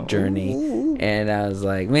Pathfinder journey, and I was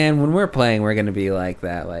like, man, when we're playing, we're gonna be like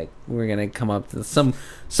that. Like we're gonna come up to some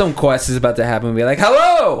quest is about to happen, and be like,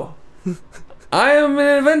 hello, I am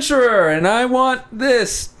an adventurer, and I want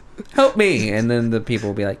this. Help me, and then the people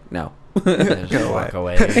will be like, no. Just walk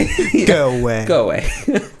away. Go away. Go away.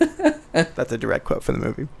 That's a direct quote from the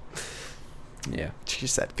movie. Yeah. She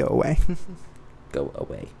said, go away. Go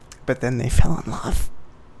away. But then they fell in love.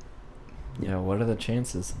 Yeah, what are the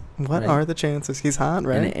chances? What are the chances? He's hot,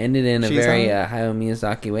 right? And it ended in a very Hayao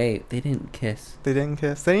Miyazaki way. They didn't kiss. They didn't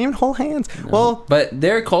kiss. They didn't even hold hands. No. Well, but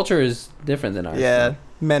their culture is different than ours. Yeah. So.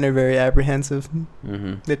 Men are very apprehensive.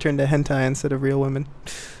 Mm-hmm. They turn to hentai instead of real women.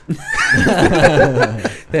 They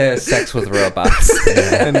have sex with robots.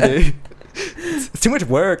 And it's too much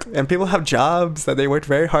work. And people have jobs that they worked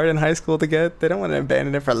very hard in high school to get. They don't want to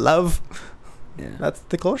abandon it for love. Yeah. That's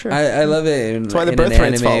the culture. I love it. That's why the birth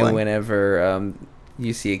rate's falling. Whenever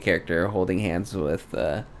you see a character holding hands with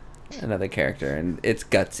another character, and it's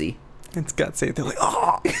gutsy. It's gutsy. They're like,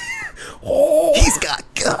 oh, he's got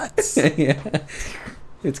guts. Yeah.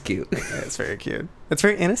 It's cute. Yeah, it's very cute. It's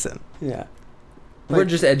very innocent. Yeah. We're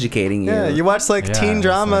just educating you. Yeah, you watch teen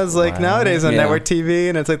dramas like nowadays on network TV,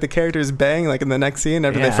 and it's like the characters bang like in the next scene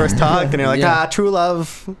after they first talk, and you're like, true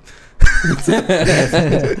love.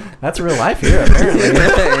 That's real life here,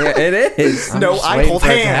 apparently. It is. No, I hold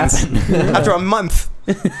hands after a month.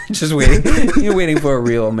 Just waiting. You're waiting for a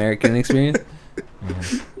real American experience.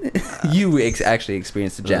 You actually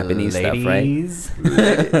experienced the Japanese stuff,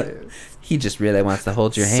 right? He just really wants to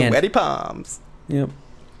hold your hand. Sweaty palms. Yep.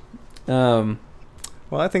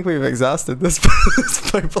 Well, I think we've exhausted this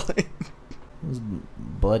pipeline. Those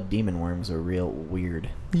blood demon worms are real weird.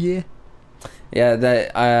 Yeah. Yeah,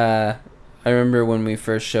 that I remember when we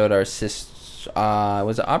first showed our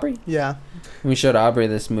was it Aubrey? Yeah. When we showed Aubrey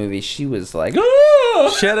this movie, she was like,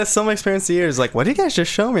 "Oh!" She had a similar experience to yours. Like, what did you guys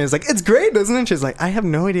just show me? It's like, it's great, isn't it? She's like, I have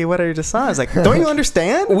no idea what I just saw. I was like, don't you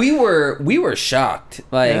understand? We were shocked.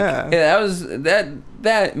 Like Yeah.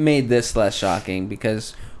 that made this less shocking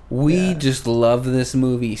because we just love this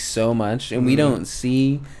movie so much, and we don't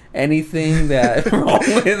see anything that wrong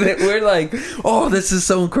with it. We're like, oh, this is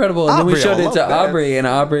so incredible, and then we Aubrey, showed I it to love that. Aubrey, and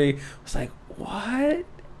Aubrey was like, what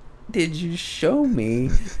did you show me?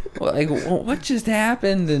 Like, what just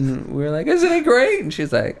happened? And we were like, isn't it great? And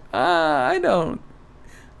she's like, I don't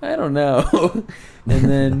know. And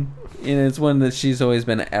then it's one that she's always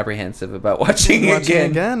been apprehensive about watching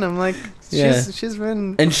again. I'm like, Yeah. she's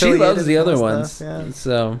been, And she loves affiliated the with other stuff, ones. Yeah.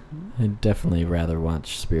 So I'd definitely rather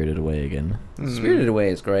watch Spirited Away again. Spirited Away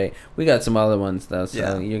is great. We got some other ones though, so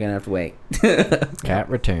Yeah. you're gonna have to wait. Cat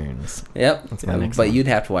Returns. Yep. That's my next But one. you'd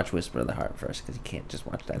have to watch Whisper of the Heart first because you can't just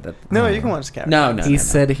watch that. No, you can watch the cat. No, no. He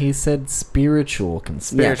said spiritual Yeah,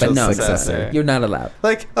 conspiracy but no, successor. you're not allowed.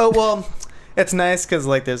 Like, oh well, it's nice because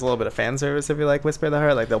like there's a little bit of fan service if you like Whisper of the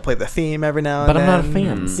Heart. Like they'll play the theme every now and But then. I'm not a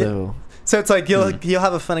fan, Mm. so So it's like you'll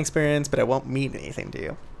have a fun experience, but it won't mean anything to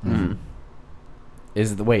you. Mm.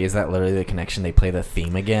 is that literally the connection? They play the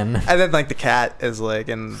theme again. And then like the cat is like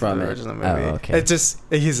in From the it. original movie. Oh, okay. It's just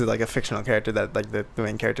he's like a fictional character that like the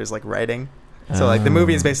main character is like writing. So like the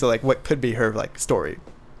movie is basically like what could be her like story,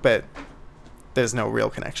 but there's no real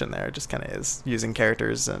connection there. It just kind of is using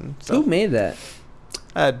characters and Who stuff. made that?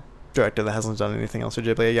 A director that hasn't done anything else for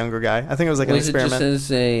Ghibli, a younger guy. I think it was like an Was it experiment. just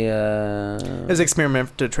as a? It was an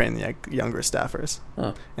experiment to train the like, younger staffers,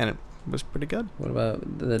 Oh, and it was pretty good. what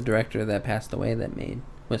about the director that passed away that made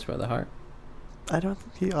Whisper of the Heart? I don't.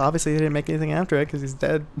 He obviously didn't make anything after it because he's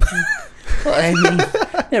dead. Well, I mean,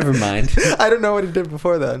 never mind. I don't know what he did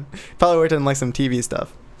before then. Probably worked on like some TV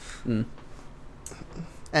stuff. Mm.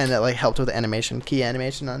 And it like helped with key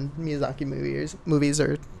animation on Miyazaki movies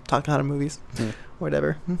or Takahata movies,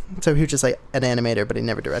 whatever. So he was just like an animator, but he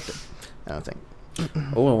never directed. I don't think.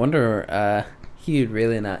 Oh, I wonder. He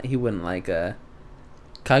wouldn't like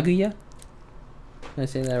Kaguya. Did I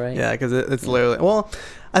say that right? Yeah, because it's literally. Well,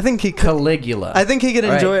 I think he could. Caligula. I think he could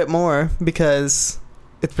Right. enjoy it more because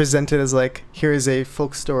it's presented as like here is a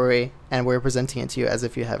folk story, and we're presenting it to you as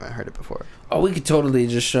if you haven't heard it before. Oh, we could totally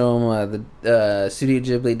just show him the Studio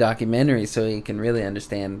Ghibli documentary so he can really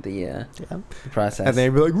understand the process. And they'd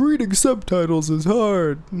be like, reading subtitles is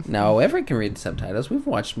hard. No, everyone can read subtitles. We've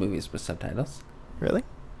watched movies with subtitles. Really?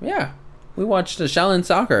 Yeah. We watched Shaolin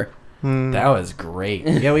Soccer. That was great.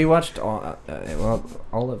 Yeah, we watched I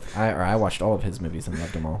watched all of his movies and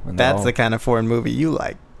loved them all. And they're That's all, the kind of foreign movie you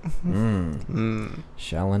like.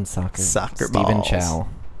 Shaolin Soccer. Soccer Stephen balls. Chow.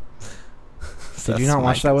 Did you That's not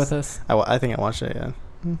watch that Mike's. with us? I think I watched it, yeah.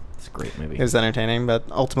 It's a great movie. It was entertaining, but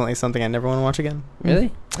ultimately something I never want to watch again.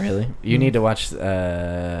 Really? Really? You need to watch.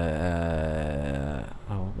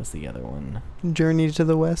 What was the other one? Journey to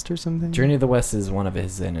the West or something? Journey to the West is one of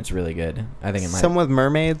his, and it's really good. I think it might. Some with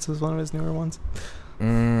mermaids was one of his newer ones.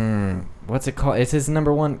 What's it called? It's his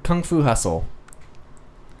number one. Kung Fu Hustle.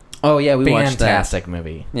 Oh, yeah, we watched that. Fantastic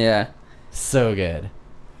movie. Yeah. So good.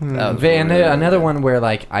 That was And really another good. one where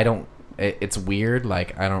like I don't. It's weird.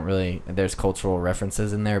 Like I don't really. There's cultural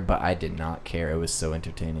references in there, but I did not care. It was so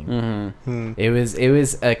entertaining. Mm-hmm. It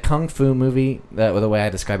was a kung fu movie. The way I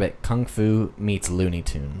describe it, kung fu meets Looney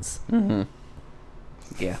Tunes. Mm-hmm.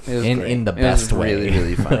 Yeah. It was In- great. in the It best was way. really,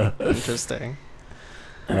 really funny. Interesting.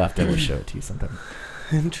 I'll have to show it to you sometime.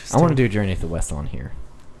 Interesting. I want to do Journey to the West on here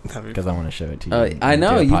That'd be because I want to show it to you. Oh, and I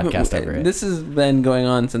know. do a podcast over it. This has been going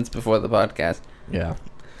on since before the podcast. Yeah.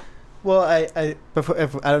 Well, I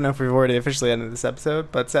don't know if we've already officially ended this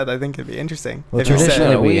episode, but Seth, I think it'd be interesting. Well, if you said-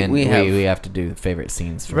 traditionally we we have- have to do favorite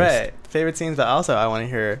scenes first. right, favorite scenes, but also I want to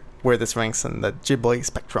hear where this ranks in the Ghibli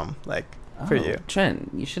spectrum, like for you. Trent,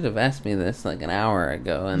 you should have asked me this like an hour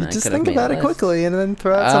ago, and I Just could have think made about a it list. quickly and then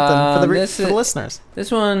throw out something for this the is- listeners. This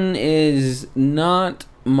one is not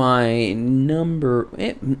my number.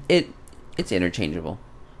 It's interchangeable.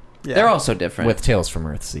 Yeah. They're all so different. With Tales from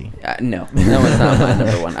Earthsea. No, it's not my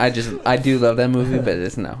number one. I do love that movie, but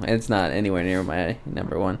it's not anywhere near my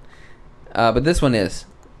number one. But this one is.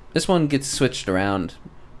 This one gets switched around,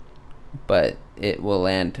 but it will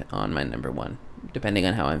land on my number one, depending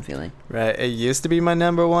on how I'm feeling. Right. It used to be my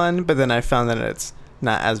number one, but then I found that it's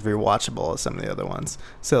not as rewatchable as some of the other ones.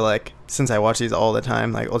 So like, since I watch these all the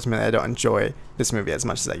time, like ultimately I don't enjoy this movie as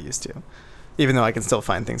much as I used to, even though I can still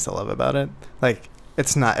find things to love about it. Like,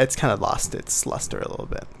 it's kind of lost its luster a little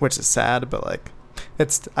bit, which is sad, but like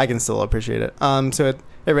I can still appreciate it. So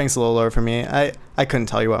it ranks a little lower for me. I couldn't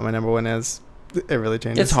tell you what my number one is. It really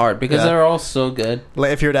changes. It's hard because Yeah. they're all so good.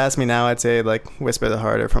 Like, if you were to ask me now, I'd say like Whisper the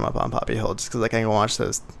Heart or From Up on Poppy Hill, just because like I can watch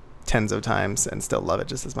those tens of times and still love it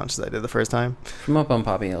just as much as I did the first time. From Up on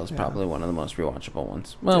Poppy Hill is Yeah. probably one of the most rewatchable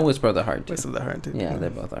ones. Well, Yeah. Whisper of the Heart too. Whisper the Heart too. Yeah, they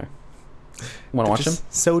both are. Want to watch them?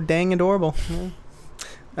 So dang adorable. Yeah.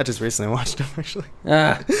 I just recently watched them actually.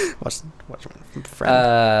 Ah. watched them from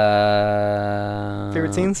Friend.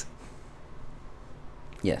 Favorite scenes?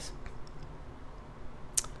 Yes.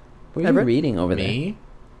 What are you Everett? reading over Me?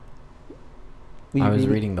 there? I was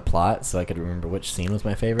reading the plot so I could remember which scene was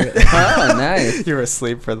my favorite. Oh, nice. You were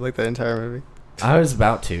asleep for like the entire movie. I was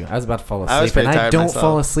about to fall I was asleep, and pretty I tired don't myself.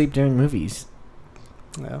 fall asleep during movies.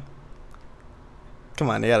 No. Come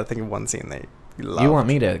on, you gotta think of one scene that you love. You want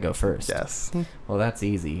me to go first? Yes. Well, that's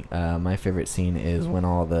easy. My favorite scene is when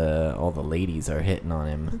all the ladies are hitting on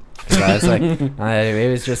him. 'Cause I was like,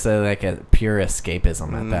 it was just like a pure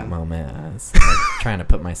escapism at that moment. I was like, trying to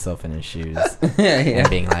put myself in his shoes Yeah. and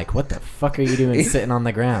being like, "What the fuck are you doing sitting on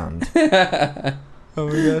the ground?" Oh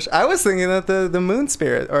my gosh. I was thinking that the moon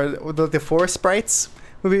spirit or the forest sprites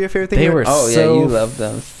would be your favorite thing. They were Oh, yeah, so you loved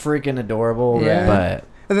them. freaking adorable. Yeah. But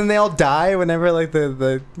And then they all die whenever like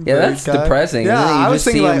the Yeah, that's guy- depressing. Yeah, isn't it? You I was just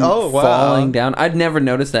thinking see like, him oh wow, falling down. I'd never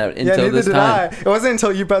noticed that Yeah, until neither this did time. I. It wasn't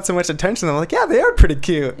until you brought so much attention. I'm like, yeah, they are pretty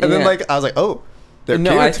cute. And then Yeah. like I was like, oh, they're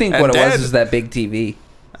No, cute I think and what it dead. was is that big TV.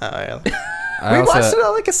 Oh yeah. I We also- watched it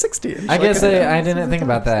on like a 60. I guess I didn't think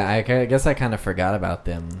about that. I guess I kind of forgot about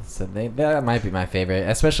them. So that might be my favorite,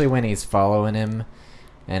 especially when he's following him,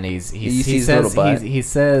 and he sees his says little butt. he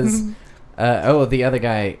says, oh, the other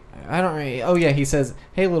guy. I don't. Oh yeah, he says,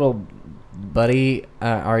 "Hey, little buddy,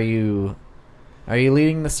 are you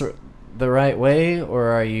leading this the right way, or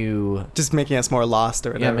are you Just making us more lost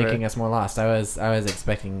or whatever. making us more lost?" I was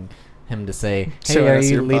expecting him to say, "Hey, Showing are us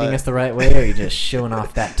you your leading butt." us the right way, or are you just showing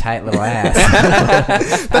off that tight little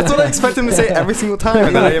ass?" That's what I expect him to say every single time,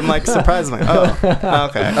 and then I am like surprised. I'm like, oh,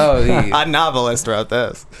 okay. Oh, A novelist wrote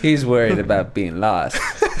this. he's worried about being lost.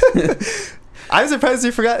 I'm surprised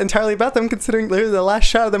you forgot entirely about them, considering literally the last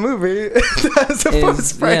shot of the movie. That's a forest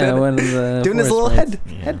sprite. Yeah, one of the doing his forest little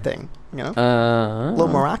sprites. head thing, you know, Uh, little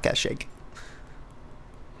maraca shake.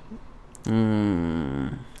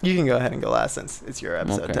 Mm, You can go ahead and go last since it's your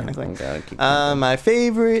episode, okay. technically. I gotta keep My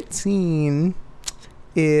favorite scene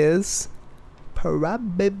is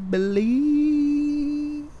probably.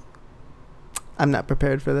 I'm not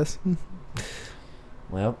prepared for this.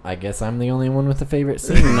 Well, I guess I'm the only one with a favorite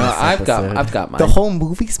scene. in No, this I've episode. got mine. The whole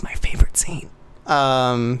movie's my favorite scene.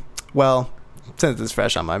 Well, since it's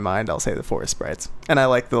fresh on my mind, I'll say the forest sprites, and I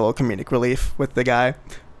like the little comedic relief with the guy.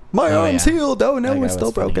 My Oh, arm's yeah. healed. Oh no, That guy it's still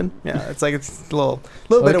was funny. broken. Yeah, it's like it's a little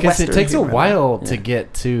bit of Because western. it takes a humor. while to Yeah.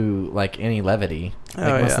 get to like any levity. Like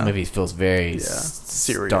Oh, most of yeah. the movies feels very Yeah.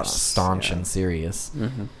 Serious. staunch Yeah. and serious.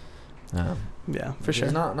 Mhm. Yeah, for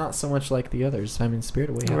sure. Not so much like the others. I mean,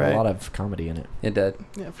 Spirited Away had Right. a lot of comedy in it. It did.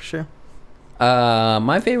 Yeah, for sure.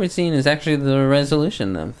 My favorite scene is actually the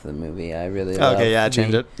resolution of the movie. I really love Okay, yeah,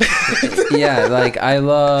 change it. Yeah, like I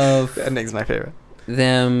love That ending's my favorite.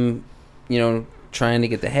 them, trying to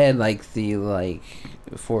get the head, like the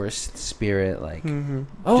forest spirit, like Mm-hmm.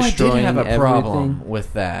 Oh, I did Destroying have a problem everything.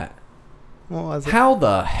 with that. What was it? How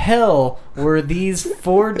the hell were these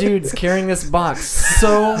four dudes carrying this box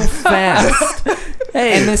so fast?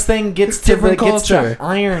 Hey, And this thing gets to different culture.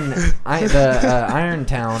 Iron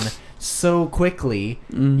Town so quickly.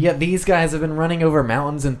 Mm. Yet these guys have been running over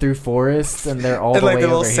mountains and through forests, and they're all And the like way the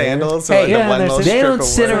little over here. sandals. Hey, or yeah, the one they're little sitting- they strip don't of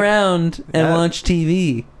sit wood. around and Yeah. watch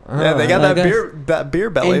TV. Yeah, they got Oh, that beer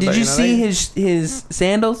belly. And did but, you know, see they- his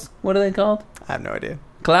sandals? What are they called? I have no idea.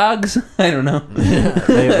 Clogs? I don't know.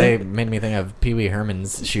 they made me think of Pee Wee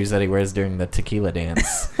Herman's shoes that he wears during the tequila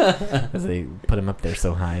dance, because they put him up there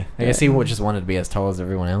so high. I guess he just wanted to be as tall as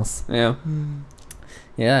everyone else. Yeah.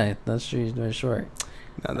 Yeah, that's true. He's very short.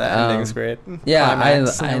 No, that ending's great. Yeah,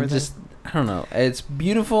 Climax and I everything. just, I don't know. It's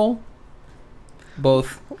beautiful,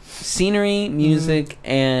 both scenery, music,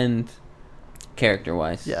 and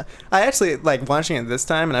character-wise. Yeah, I actually like watching it this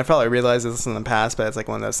time, and I probably realized this in the past, but it's like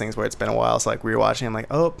one of those things where it's been a while. So like rewatching, I'm like,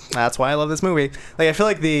 oh, that's why I love this movie. Like I feel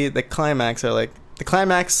like the climax or like the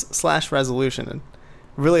climax / resolution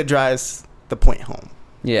really drives the point home.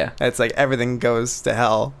 Yeah. It's like everything goes to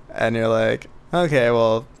hell, and you're like, okay,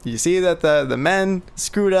 well, you see that the men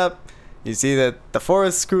screwed up. You see that the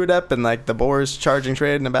forest screwed up, and like the boars charging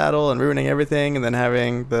straight in a battle and ruining everything, and then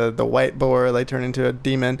having the white boar like turn into a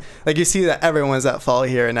demon. Like you see that everyone's at fault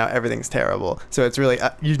here, and now everything's terrible. So it's really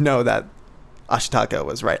that Ashitaka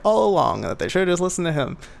was right all along, and that they should have just listened to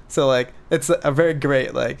him. So like it's a very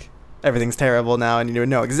great like everything's terrible now, and you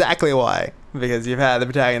know exactly why. because you've had the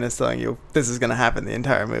protagonist telling you this is going to happen the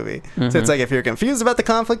entire movie. So Mhm. it's like, if you're confused about the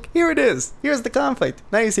conflict, here it is. Here's the conflict.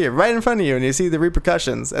 Now you see it right in front of you, and you see the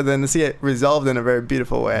repercussions, and then to see it resolved in a very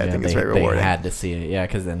beautiful way, I think it's very rewarding. They had to see it, yeah,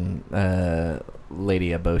 because then Lady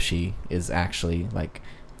Eboshi is actually like,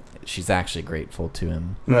 she's actually grateful to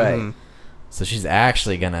him, Right. Mhm. so she's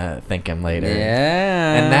actually gonna thank him later.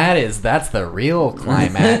 Yeah. And that's the real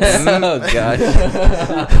climax. Oh gosh.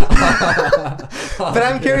 But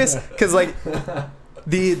I'm curious, because like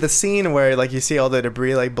the scene where like you see all the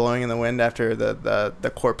debris like blowing in the wind after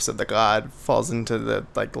the corpse of the god falls into the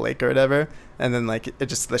like lake or whatever, and then like it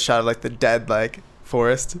just the shot of like the dead like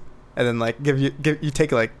forest, and then like you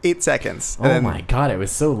take like 8 seconds. And Oh then, my god, it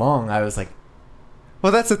was so long. I was like,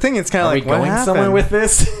 well, that's the thing. It's kind are of like, we what going happened? somewhere with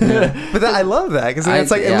this? But I love that, because it's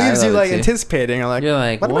like it I leaves you love it like too. anticipating. Or like, You're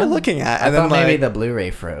like, what am I looking at? I And thought then maybe like, the Blu-ray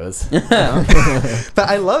froze. but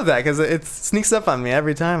I love that because it sneaks up on me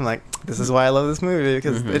every time. Like, this is why I love this movie,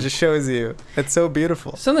 because Mhm. it just shows you it's so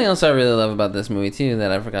beautiful. Something else I really love about this movie too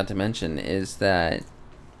that I forgot to mention is that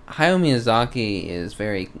Hayao Miyazaki is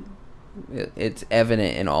very. It's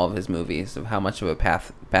evident in all of his movies of how much of a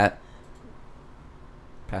Pathfinder.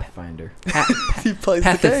 He plays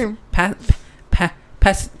the game.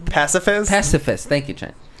 Pacifist. Pacifist. Thank you,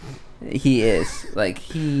 Chen. He is like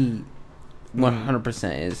he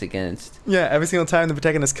 100% is against. Yeah, every single time the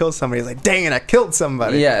protagonist kills somebody, he's like, "Dang it, I killed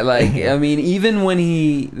somebody." Yeah, like I mean, even when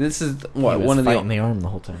this is what He was one of fighting the the arm the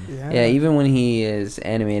whole time. yeah, even when he is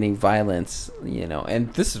animating violence,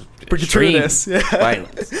 and this is pretty extreme gratuitous.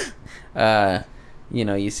 Yeah. violence.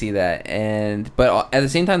 You see that, but at the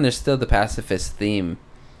same time, there's still the pacifist theme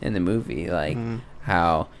in the movie, like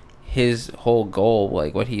how his whole goal,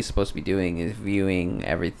 like what he's supposed to be doing, is viewing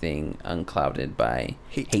everything unclouded by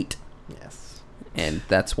hate. Yes. And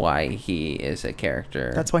that's why he is a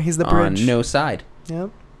character. That's why he's the on bridge. no side, Yep.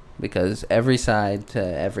 because every side to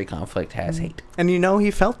every conflict has hate. And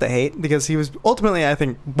he felt the hate because he was ultimately, I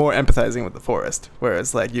think, more empathizing with the forest.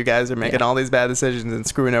 Whereas, like, you guys are making all these bad decisions and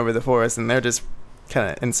screwing over the forest, and they're just kind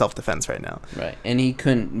of in self-defense right now. Right. And he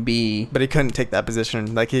couldn't be. But he couldn't take that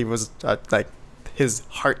position. Like, he was, like, his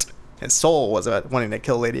heart, his soul was wanting to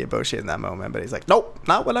kill Lady Eboshi in that moment. But he's like, nope,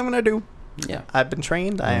 not what I'm going to do. Yeah. I've been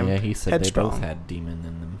trained. I am Yeah, he said headstrong. they both had demon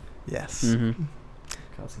in them. Yes. Mm-hmm.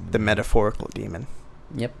 Causing The them- metaphorical demon.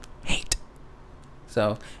 Yep. Hate.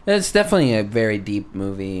 So it's definitely a very deep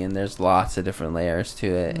movie, and there's lots of different layers to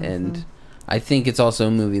it. And I think it's also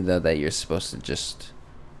a movie though that you're supposed to just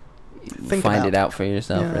find it out for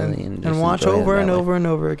yourself, Yeah, really, and just watch enjoy it over that and way. over and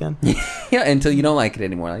over again. Yeah, until you don't like it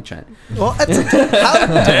anymore, like Trent. Well, how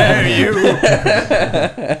dare you?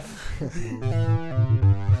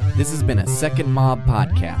 This has been a Second Mob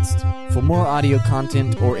podcast. For more audio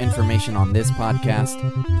content or information on this podcast,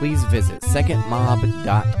 please visit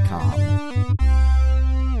secondmob.com.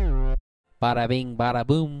 Bada bing, bada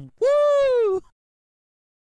boom. Woo!